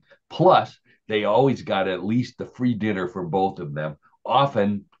babysitting. Plus, they always got at least a free dinner for both of them,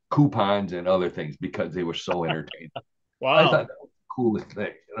 often coupons and other things because they were so entertaining. I Wow. thought that was the coolest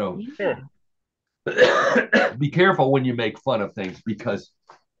thing. Sure. Yeah. Be careful when you make fun of things because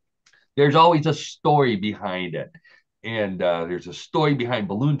there's always a story behind it, and there's a story behind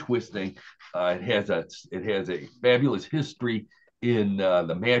balloon twisting. It has a fabulous history in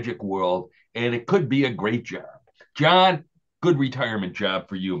the magic world, and it could be a great job. John, good retirement job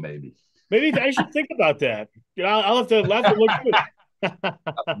for you, maybe. Maybe I should think about that. I'll have to look into it.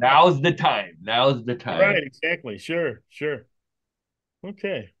 Now's the time. Now's the Right, time. exactly. Sure, sure.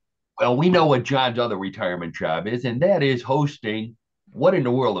 Okay. Well, we know what John's other retirement job is, and that is hosting What in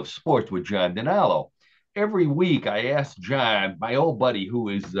the World of Sports with John DiNallo. Every week, I ask John, my old buddy,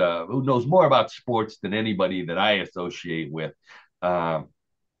 who knows more about sports than anybody that I associate with. Um,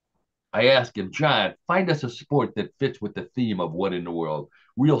 I ask him, John, find us a sport that fits with the theme of What in the World.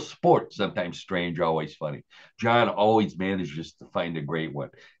 Real sport, sometimes strange, always funny. John always manages to find a great one,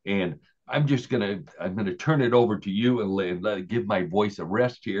 and I'm gonna turn it over to you and give my voice a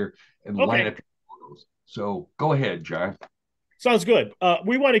rest here and line Okay. up your photos. So go ahead, John. Sounds good.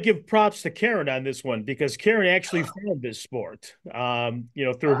 We want to give props to Karen on this one because Karen actually found this sport,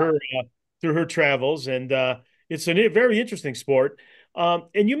 through her travels, and it's a very interesting sport.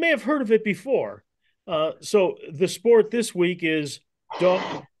 And you may have heard of it before. So the sport this week is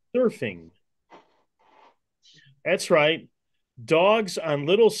dog surfing. That's right, dogs on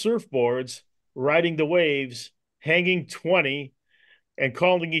little surfboards riding the waves, hanging 20, and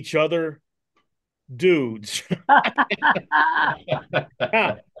calling each other dudes.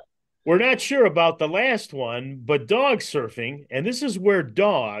 Yeah. We're not sure about the last one, but dog surfing, and this is where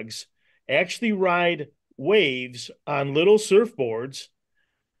dogs actually ride waves on little surfboards,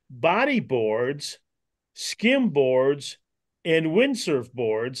 body boards, skim boards, and windsurf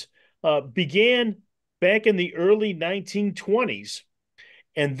boards, began back in the early 1920s.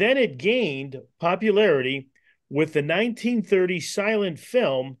 And then it gained popularity with the 1930 silent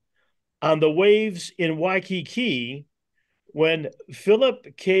film On the Waves in Waikiki, when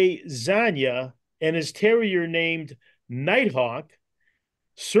Philip K. Zanya and his terrier named Nighthawk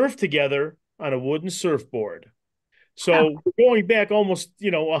surfed together on a wooden surfboard. So going back almost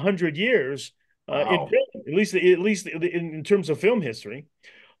 100 years in Wow. film, at least in terms of film history.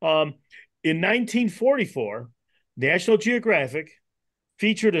 Um, in 1944, National Geographic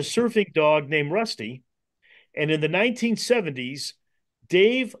featured a surfing dog named Rusty, and in the 1970s,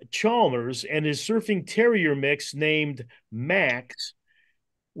 Dave Chalmers and his surfing terrier mix named Max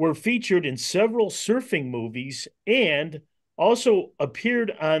were featured in several surfing movies and also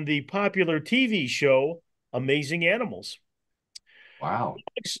appeared on the popular TV show Amazing Animals. Wow.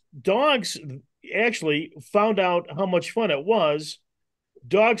 Dogs actually found out how much fun it was.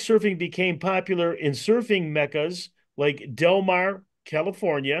 Dog surfing became popular in surfing meccas like Del Mar,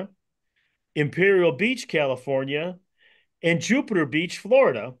 California, Imperial Beach, California, and Jupiter Beach,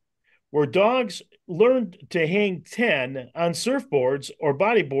 Florida, where dogs learned to hang 10 on surfboards or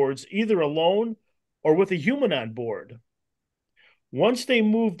bodyboards, either alone or with a human on board. Once they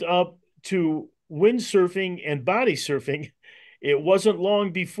moved up to windsurfing and body surfing, it wasn't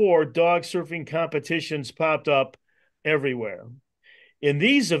long before dog surfing competitions popped up everywhere. In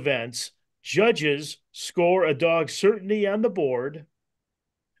these events, judges score a dog's certainty on the board,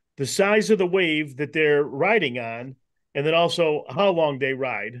 the size of the wave that they're riding on, and then also how long they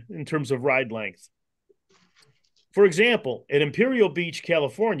ride in terms of ride length. For example, at Imperial Beach,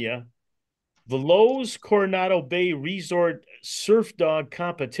 California, the Lowe's Coronado Bay Resort Surf Dog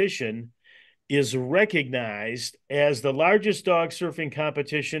Competition is recognized as the largest dog surfing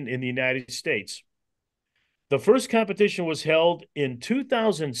competition in the United States. The first competition was held in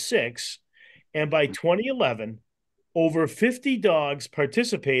 2006, and by 2011, over 50 dogs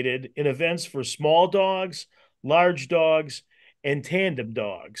participated in events for small dogs, large dogs, and tandem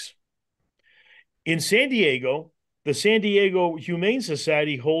dogs. In San Diego, the San Diego Humane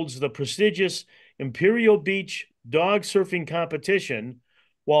Society holds the prestigious Imperial Beach Dog Surfing Competition,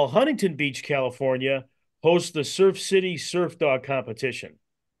 while Huntington Beach, California, hosts the Surf City Surf Dog Competition.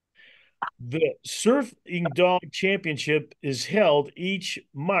 The Surfing Dog Championship is held each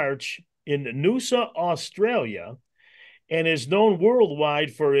March in Noosa, Australia, and is known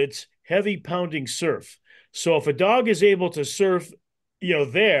worldwide for its heavy pounding surf. So if a dog is able to surf,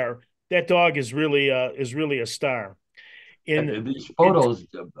 there, that dog is really a star. In These in photos,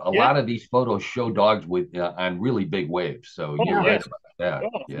 a Yeah, lot of these photos show dogs with on really big waves. So oh you're Yeah. right yes, about that.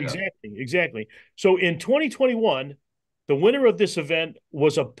 oh Yeah. exactly. So in 2021, the winner of this event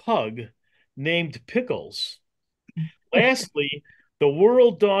was a pug named Pickles. Lastly, the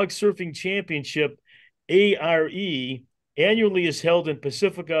World Dog Surfing Championship, ARE, annually is held in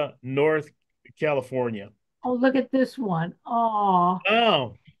Pacifica, North California. Oh, look at this one. Oh,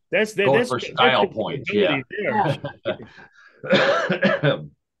 Oh, that's that, Going that's for that's style the points. Yeah. ability there. yeah.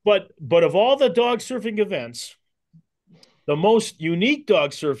 But of all the dog surfing events, the most unique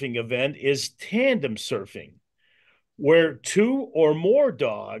dog surfing event is tandem surfing, where two or more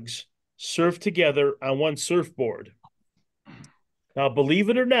dogs surf together on one surfboard. Now, believe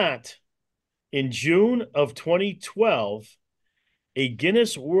it or not, in June of 2012, a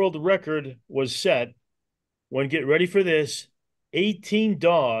Guinness World Record was set when, get ready for this, 18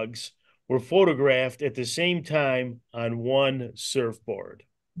 dogs were photographed at the same time on one surfboard.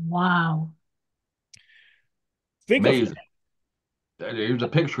 Wow. Think of Amazing. Here's a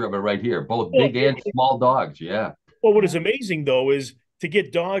picture of it right here. Both well, big and small dogs. Yeah. what is Yeah. amazing though is to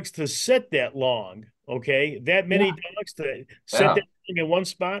get dogs to set that long, okay? That many Yeah. dogs to set Yeah. that thing in one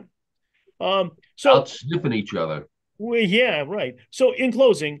spot. Out So sniffing each other. yeah, right. So in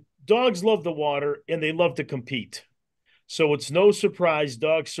closing, dogs love the water and they love to compete. So it's no surprise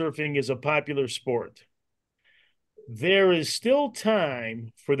dog surfing is a popular sport. There is still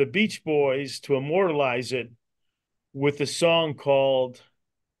time for the Beach Boys to immortalize it with a song called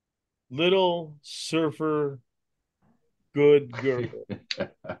Little Surfer Good Girl.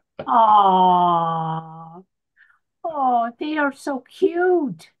 Oh, oh, they are so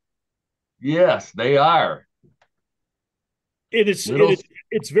cute. Yes, they are. It is it Little is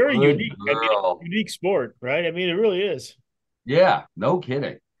it's very good unique. I mean, it's a girl. unique sport, right? I mean, it really is. Yeah, no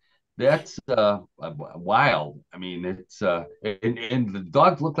kidding. That's wild. I mean, it's and the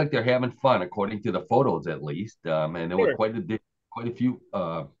dogs look like they're having fun, according to the photos at least. And there were Sure. quite a few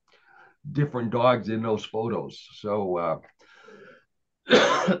different dogs in those photos. So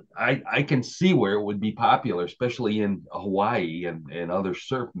I can see where it would be popular, especially in Hawaii and other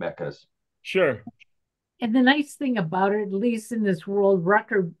surf meccas. Sure. And the nice thing about it, at least in this world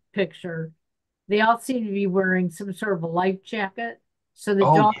record picture, they all seem to be wearing some sort of a life jacket. So the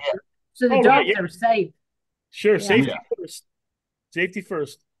Oh dogs, so the Oh, right. dogs Yeah. are safe. Sure. Yeah. yeah, Safety first. Safety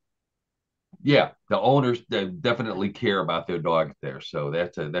first. yeah. The owners they definitely care about their dogs there, so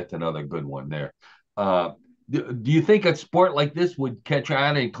that's another good one there. Uh, do you think a sport like this would catch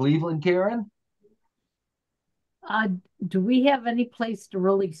on in Cleveland, Karen? Uh, do we have any place to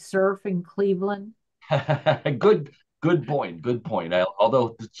really surf in Cleveland? good, good point. Good point.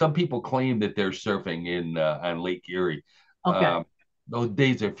 Although some people claim that they're surfing in on Lake Erie, Okay. um, those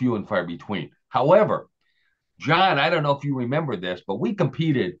days are few and far between. However, John, I don't know if you remember this, but we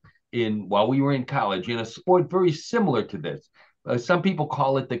competed in while we were in college in a sport very similar to this. Some people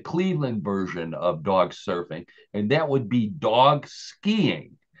call it the Cleveland version of dog surfing, and that would be dog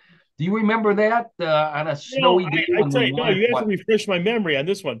skiing. Do you remember that on a snowy day I when tell we you, no, weren't you have to what? refresh my memory on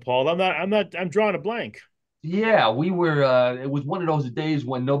this one, Paul. I'm drawing a blank. Yeah, we were. It was one of those days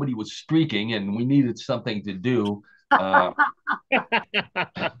when nobody was streaking, and we needed something to do. Uh,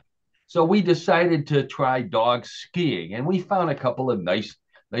 So we decided to try dog skiing, and we found a couple of nice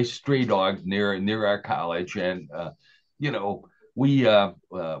stray dogs near our college, and you know we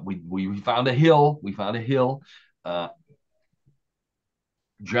found a hill. We found a hill. Uh,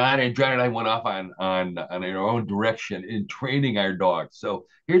 John and I went off on our own direction in training our dogs. So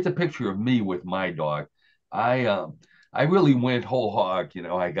here's a picture of me with my dog. I um I really went whole hog.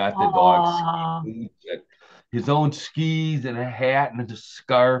 I got the dog ski Oh, boots, and his own skis and a hat and a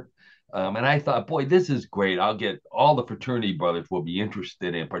scarf. And I thought, boy, this is great. I'll get all the fraternity brothers will be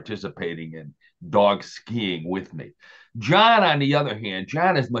interested in participating in dog skiing with me. John, on the other hand,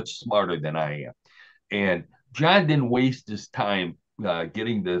 John is much smarter than I am. And John didn't waste his time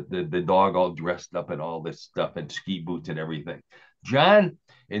getting the dog all dressed up and all this stuff and ski boots and everything. John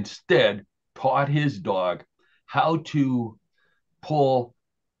instead taught his dog how to pull.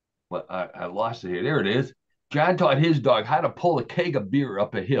 Well, I lost it here. There it is. John taught his dog how to pull a keg of beer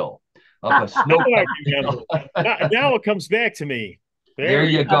up a hill, up a Now snow I remember. Now it comes back to me. There There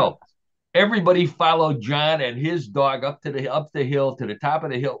you you go. go. Everybody followed John and his dog up the hill to the top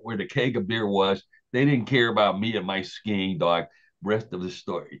of the hill where the keg of beer was. They didn't care about me and my skiing dog. Rest of the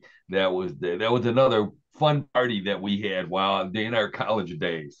story. That was another fun party that we had while in our college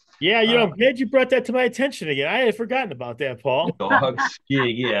days. Yeah, Uh, I'm glad you brought that to my attention again. I had forgotten about that, Paul. Dog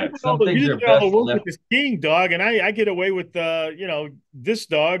skiing. Yeah, some You things did are all the best work with left. the skiing dog, and I get away with this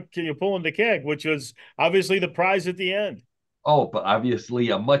dog pulling the keg, which was obviously the prize at the end. Oh, but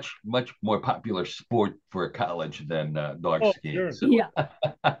obviously a much more popular sport for a college than dog Oh, skiing. sure. So, yeah.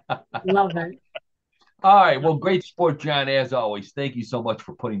 Love it. all right. Well, great sport, John, as always. Thank you so much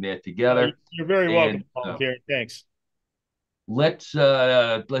for putting that together. You're very welcome, And Paul. Karen. Thanks. let's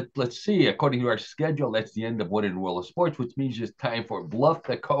see. According to our schedule, that's the end of What in the World of Sports, which means it's time for Bluff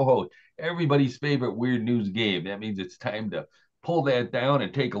the Co-host, everybody's favorite weird news game. That means it's time to pull that down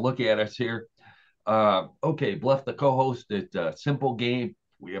and take a look at us here. Okay, Bluff the Co-host. It's a simple game.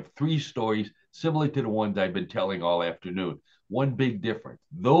 We have three stories similar to the ones I've been telling all afternoon. One big difference: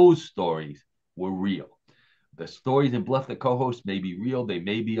 those stories were real. The stories in Bluff the Co-host may be real, they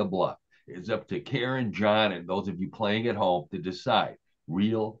may be a bluff. It's up to Karen, John, and those of you playing at home to decide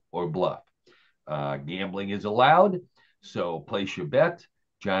real or bluff. Gambling is allowed, so place your bet.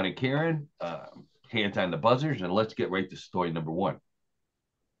 John and Karen, hands on the buzzers, and let's get right to story number one.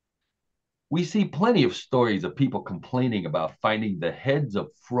 We see plenty of stories of people complaining about finding the heads of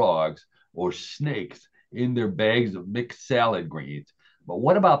frogs or snakes in their bags of mixed salad greens. But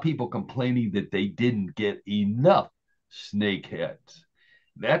what about people complaining that they didn't get enough snake heads?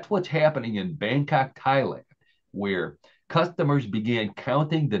 That's what's happening in Bangkok, Thailand, where customers began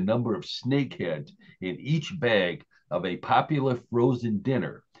counting the number of snake heads in each bag of a popular frozen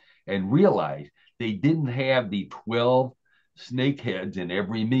dinner. and realized they didn't have the 12 snake heads in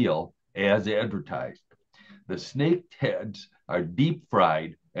every meal as advertised. The snake heads are deep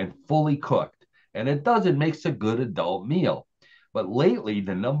fried and fully cooked, and it doesn't make a good adult meal. But lately,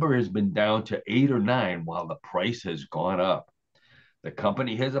 the number has been down to 8 or 9 while the price has gone up. The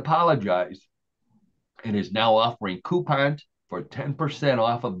company has apologized and is now offering coupons for 10%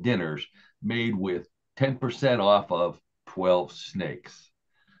 off of dinners made with 10% off of 12 snakes.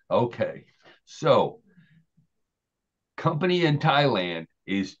 Okay, so company in Thailand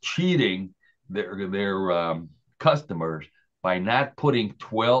is cheating their customers by not putting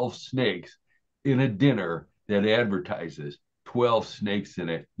 12 snakes in a dinner that advertises 12 snakes in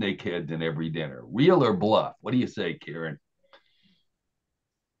it, snake heads in every dinner. Real or bluff? What do you say, Karen?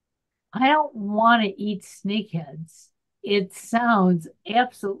 I don't want to eat snakeheads. It sounds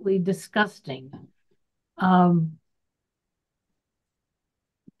absolutely disgusting. Um,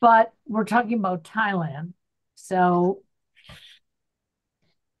 but we're talking about Thailand. So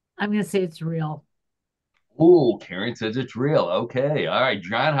I'm going to say it's real. Oh, Karen says it's real. Okay. All right.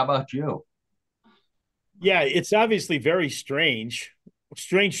 John, how about you? Yeah, it's obviously very strange.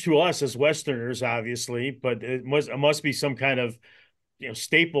 Strange to us as Westerners, obviously, but it must be some kind of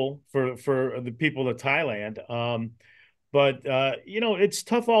staple for the people of Thailand. But it's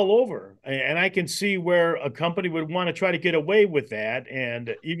tough all over, and I can see where a company would want to try to get away with that.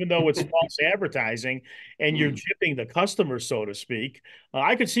 And even though it's false advertising, and you're chipping the customer, so to speak,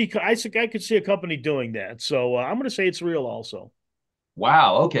 I could see a company doing that. So I'm going to say it's real, also.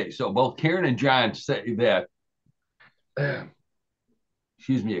 Wow. Okay. So both Karen and John say that,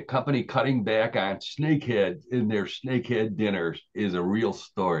 excuse me, a company cutting back on snakehead in their snakehead dinners is a real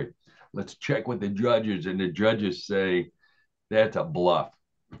story. Let's check with the judges, and the judges say that's a bluff.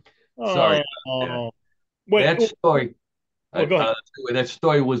 Sorry Oh, about that. oh. Wait. That story, Well, go ahead. that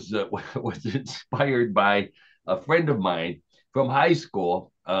story was inspired by a friend of mine from high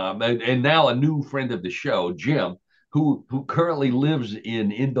school, and now a new friend of the show, Jim, who currently lives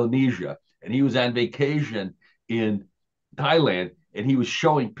in Indonesia, and he was on vacation in Thailand, and he was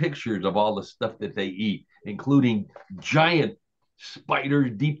showing pictures of all the stuff that they eat, including giant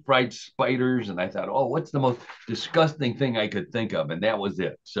spiders, deep fried spiders. And I thought, oh, what's the most disgusting thing I could think of? And that was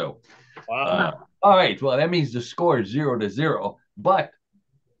it. So, Wow. uh, all right. Well, that means the score is 0-0, but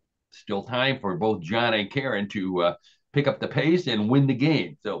still time for both John and Karen to pick up the pace and win the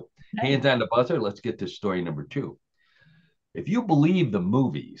game. So, hands on the buzzer. Let's get to story number 2. If you believe the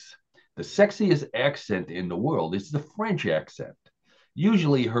movies, the sexiest accent in the world is the French accent,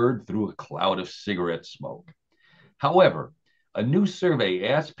 usually heard through a cloud of cigarette smoke. However, a new survey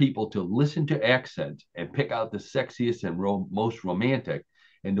asked people to listen to accents and pick out the sexiest and most romantic,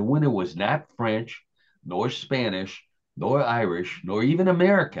 and the winner was not French, nor Spanish, nor Irish, nor even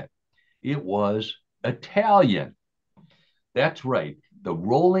American. It was Italian. That's right. The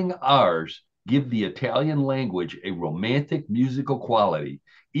rolling R's give the Italian language a romantic musical quality,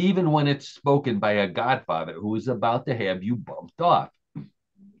 even when it's spoken by a godfather who is about to have you bumped off.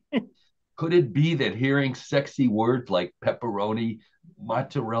 Could it be that hearing sexy words like pepperoni,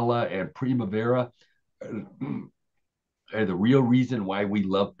 mozzarella, and primavera are the real reason why we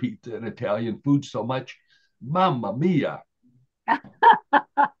love pizza and Italian food so much? Mamma mia.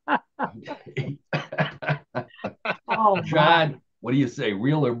 Oh, my. John, what do you say,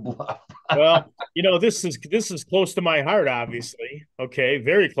 real or bluff? Well, this is close to my heart, obviously. Okay,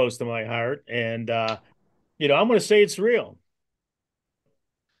 very close to my heart, and I'm going to say it's real.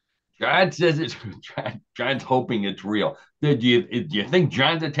 John says it's John's hoping it's real. Do you think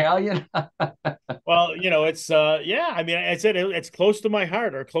John's Italian? Well, it's yeah. I mean, I said it's close to my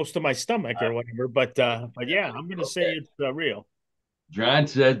heart or close to my stomach or whatever. But yeah, I'm going to say Okay. it's real. John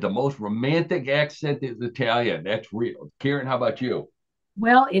says the most romantic accent is Italian. That's real. Karen, how about you?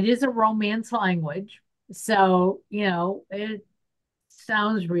 Well, it is a romance language. So, it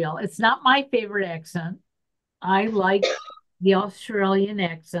sounds real. It's not my favorite accent. I like the Australian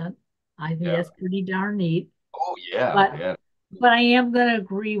accent. I think Yeah. that's pretty darn neat. Oh yeah, But yeah. but I am going to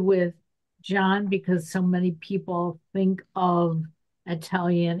agree with John because so many people think of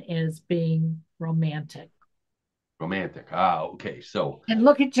Italian as being romantic. Romantic. Ah, okay. So And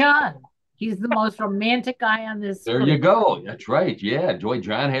look at John. He's the most romantic guy on this there you screen. go. That's right. Yeah. Joy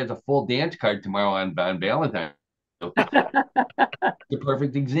John has a full dance card tomorrow on Valentine's. So the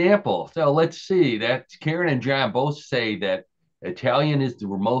perfect example. So let's see. That Karen and John both say that Italian is the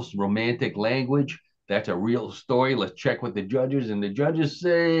most romantic language. That's a real story. Let's check with the judges, and the judges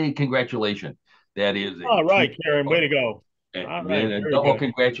say, "Congratulations, that is a All true right, Karen, way story." to go. All And right, then a very double good.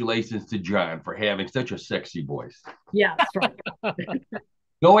 congratulations to John for having such a sexy voice. Yes, right.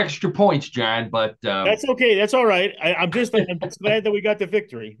 No extra points, John, but That's okay. That's all right. I'm just glad that we got the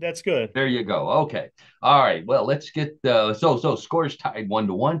victory. That's good. there you go. Okay. All right. Well, let's get so scores tied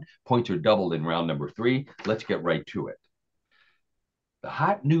 1-1. Points are doubled in round number 3. Let's get right to it. The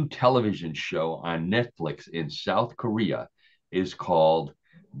hot new television show on Netflix in South Korea is called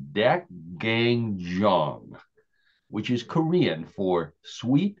Dak Gang Jong, which is Korean for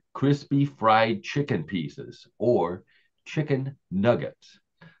sweet, crispy fried chicken pieces or chicken nuggets.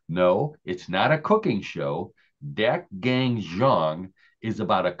 No, it's not a cooking show. Dak Gang Jong is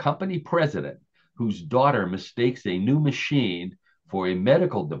about a company president whose daughter mistakes a new machine for a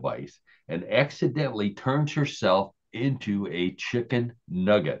medical device and accidentally turns herself into a chicken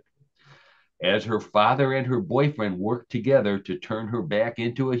nugget. As her father and her boyfriend work together to turn her back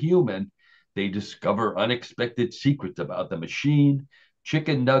into a human, they discover unexpected secrets about the machine,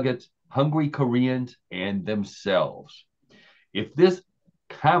 chicken nuggets, hungry Koreans, and themselves. If this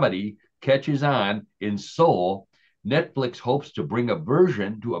comedy catches on in Seoul, Netflix hopes to bring a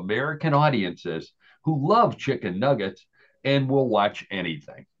version to American audiences who love chicken nuggets and will watch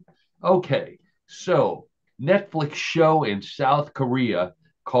anything. Okay, so Netflix show in South Korea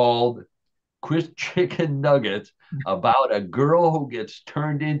called Chris Chicken Nuggets about a girl who gets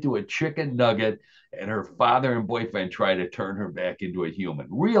turned into a chicken nugget and her father and boyfriend try to turn her back into a human.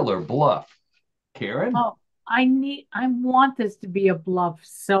 Real or bluff? Karen? Oh, I want this to be a bluff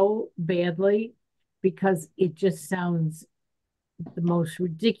so badly because it just sounds the most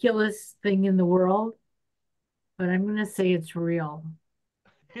ridiculous thing in the world. But I'm going to say it's real.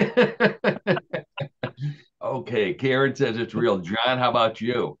 Okay, Karen says it's real. John, how about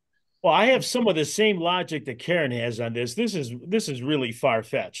you? Well, I have some of the same logic that Karen has on this. This is really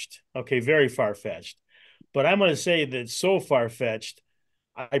far-fetched. Okay, very far-fetched. But I'm going to say that it's so far-fetched,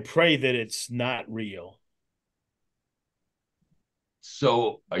 I pray that it's not real.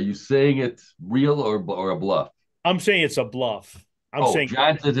 So, are you saying it's real or a bluff? I'm saying it's a bluff. I'm Oh, saying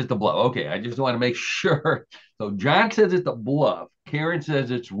John says it's a bluff. Okay, I just want to make sure. So, John says it's a bluff. Karen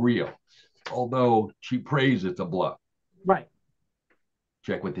says it's real, although she prays it's a bluff. Right.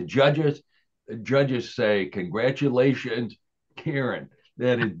 Check with the judges. The judges say, "Congratulations, Karen.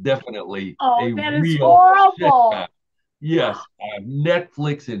 That is definitely Oh, a that is real sitcom." horrible. Yes,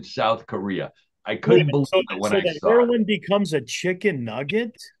 Netflix in South Korea. I wait a couldn't minute. believe So, it when so I the saw it. heroine becomes a chicken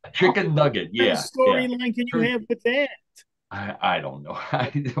nugget? A Oh, chicken nugget. what kind of Yeah, yeah. storyline can you have with that? I don't know.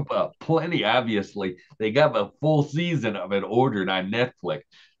 Well, plenty. Obviously, they got a full season of it ordered on Netflix.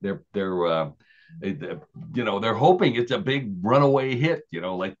 They, they're hoping it's a big runaway hit.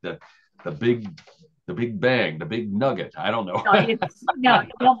 Like the big the Big Bang, the Big Nugget. I don't know. No, it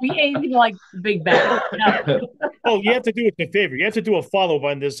won't be anything like the Big Bang. No. Oh, you have to do it a favor. You have to do a follow-up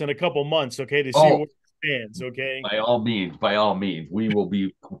on this in a couple months, okay, to see Oh, where it stands, okay? by all means, we will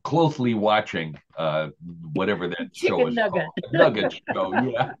be closely watching whatever that show Chicken is nugget. called. The Nugget Show,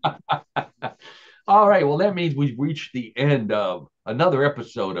 yeah. All right. Well, that means we've reached the end of another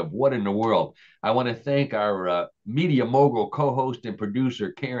episode of What in the World. I want to thank our media mogul co-host and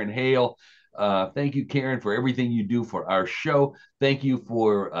producer, Karen Hale. Thank you, Karen, for everything you do for our show. Thank you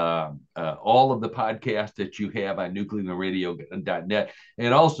for all of the podcasts that you have on nuclearradio.net.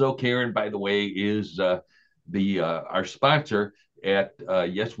 And also, Karen, by the way, is the our sponsor at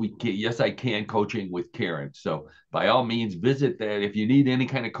Yes I Can Coaching with Karen. So by all means, visit that. If you need any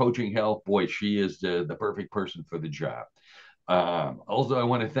kind of coaching help, boy, she is the perfect person for the job. Also, I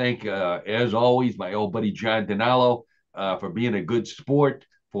want to thank, as always, my old buddy John DiNallo for being a good sport,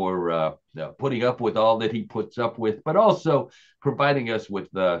 for putting up with all that he puts up with, but also providing us with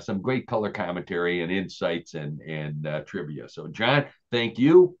some great color commentary and insights and trivia. So, John, thank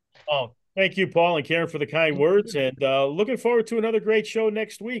you. Oh, thank you, Paul and Karen, for the kind words, and looking forward to another great show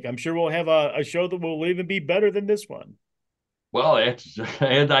next week. I'm sure we'll have a show that will even be better than this one. Well, it's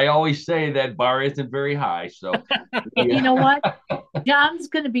as I always say, that bar isn't very high. So, And you know yeah. what? John's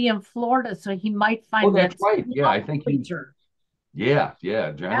going to be in Florida, so he might Oh, find that's that right. Yeah, I small think you. creature. Yeah.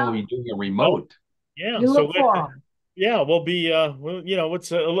 John will Yeah, be doing a Oh, remote. yeah. you So look for him. yeah, we'll be well,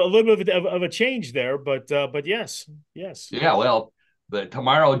 it's a little bit of a change there, but yes, yes. Yeah, well, but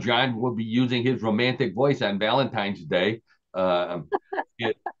tomorrow John will be using his romantic voice on Valentine's Day, um,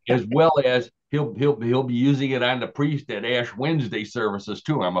 it, as well as he'll be using it on the priest at Ash Wednesday services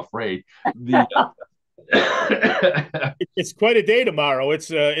too. I'm afraid. The It's quite a day tomorrow. It's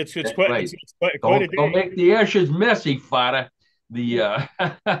That's quite right. it's quite a Don't day. make the ashes messy, Fada. The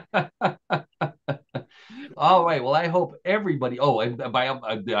All right. Well, I hope everybody. Oh, and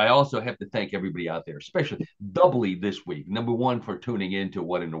I also have to thank everybody out there, especially doubly this week. Number one, for tuning in to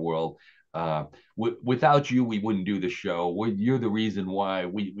What in the World. Without you, we wouldn't do the show. You're the reason why.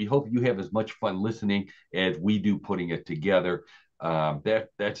 We hope you have as much fun listening as we do putting it together.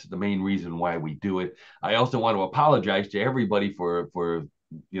 That's the main reason why we do it. I also want to apologize to everybody for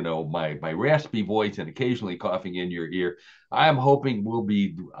my raspy voice and occasionally coughing in your ear. I'm hoping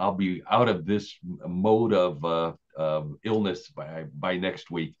I'll be out of this mode of illness by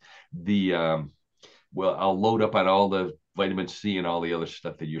next week. I'll load up on all the vitamin C and all the other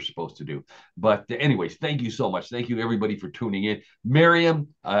stuff that you're supposed to do. But anyways, thank you so much. Thank you everybody for tuning in. Miriam,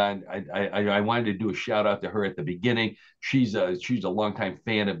 I wanted to do a shout out to her at the beginning. She's a longtime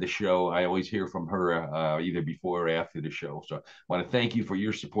fan of the show. I always hear from her either before or after the show. So I want to thank you for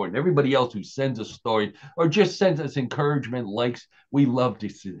your support, and everybody else who sends a story or just sends us encouragement, likes. We love to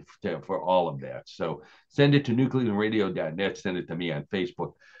see for all of that. So send it to nuclearradio.net. Send it to me on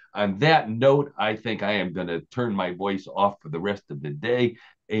Facebook. On that note, I think I am going to turn my voice off for the rest of the day,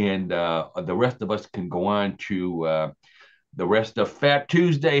 and the rest of us can go on to the rest of Fat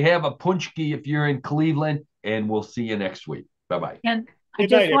Tuesday. Have a punchki if you're in Cleveland, and we'll see you next week. Bye-bye. And I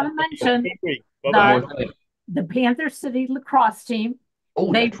just want to mention the Panther City lacrosse team.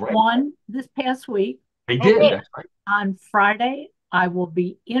 They won this past week. They did. That's right. On Friday, I will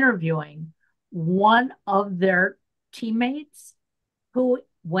be interviewing one of their teammates who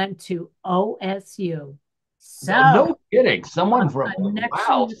went to OSU. So no kidding. Somebody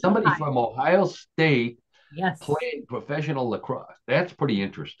from Ohio State playing professional lacrosse. That's pretty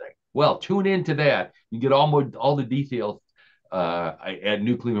interesting. Well, tune into that. You get all the details at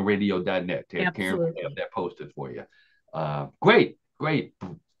nuclearradio.net. Karen have that posted for you. Great.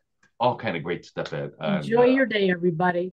 All kind of great stuff. Enjoy your day, everybody.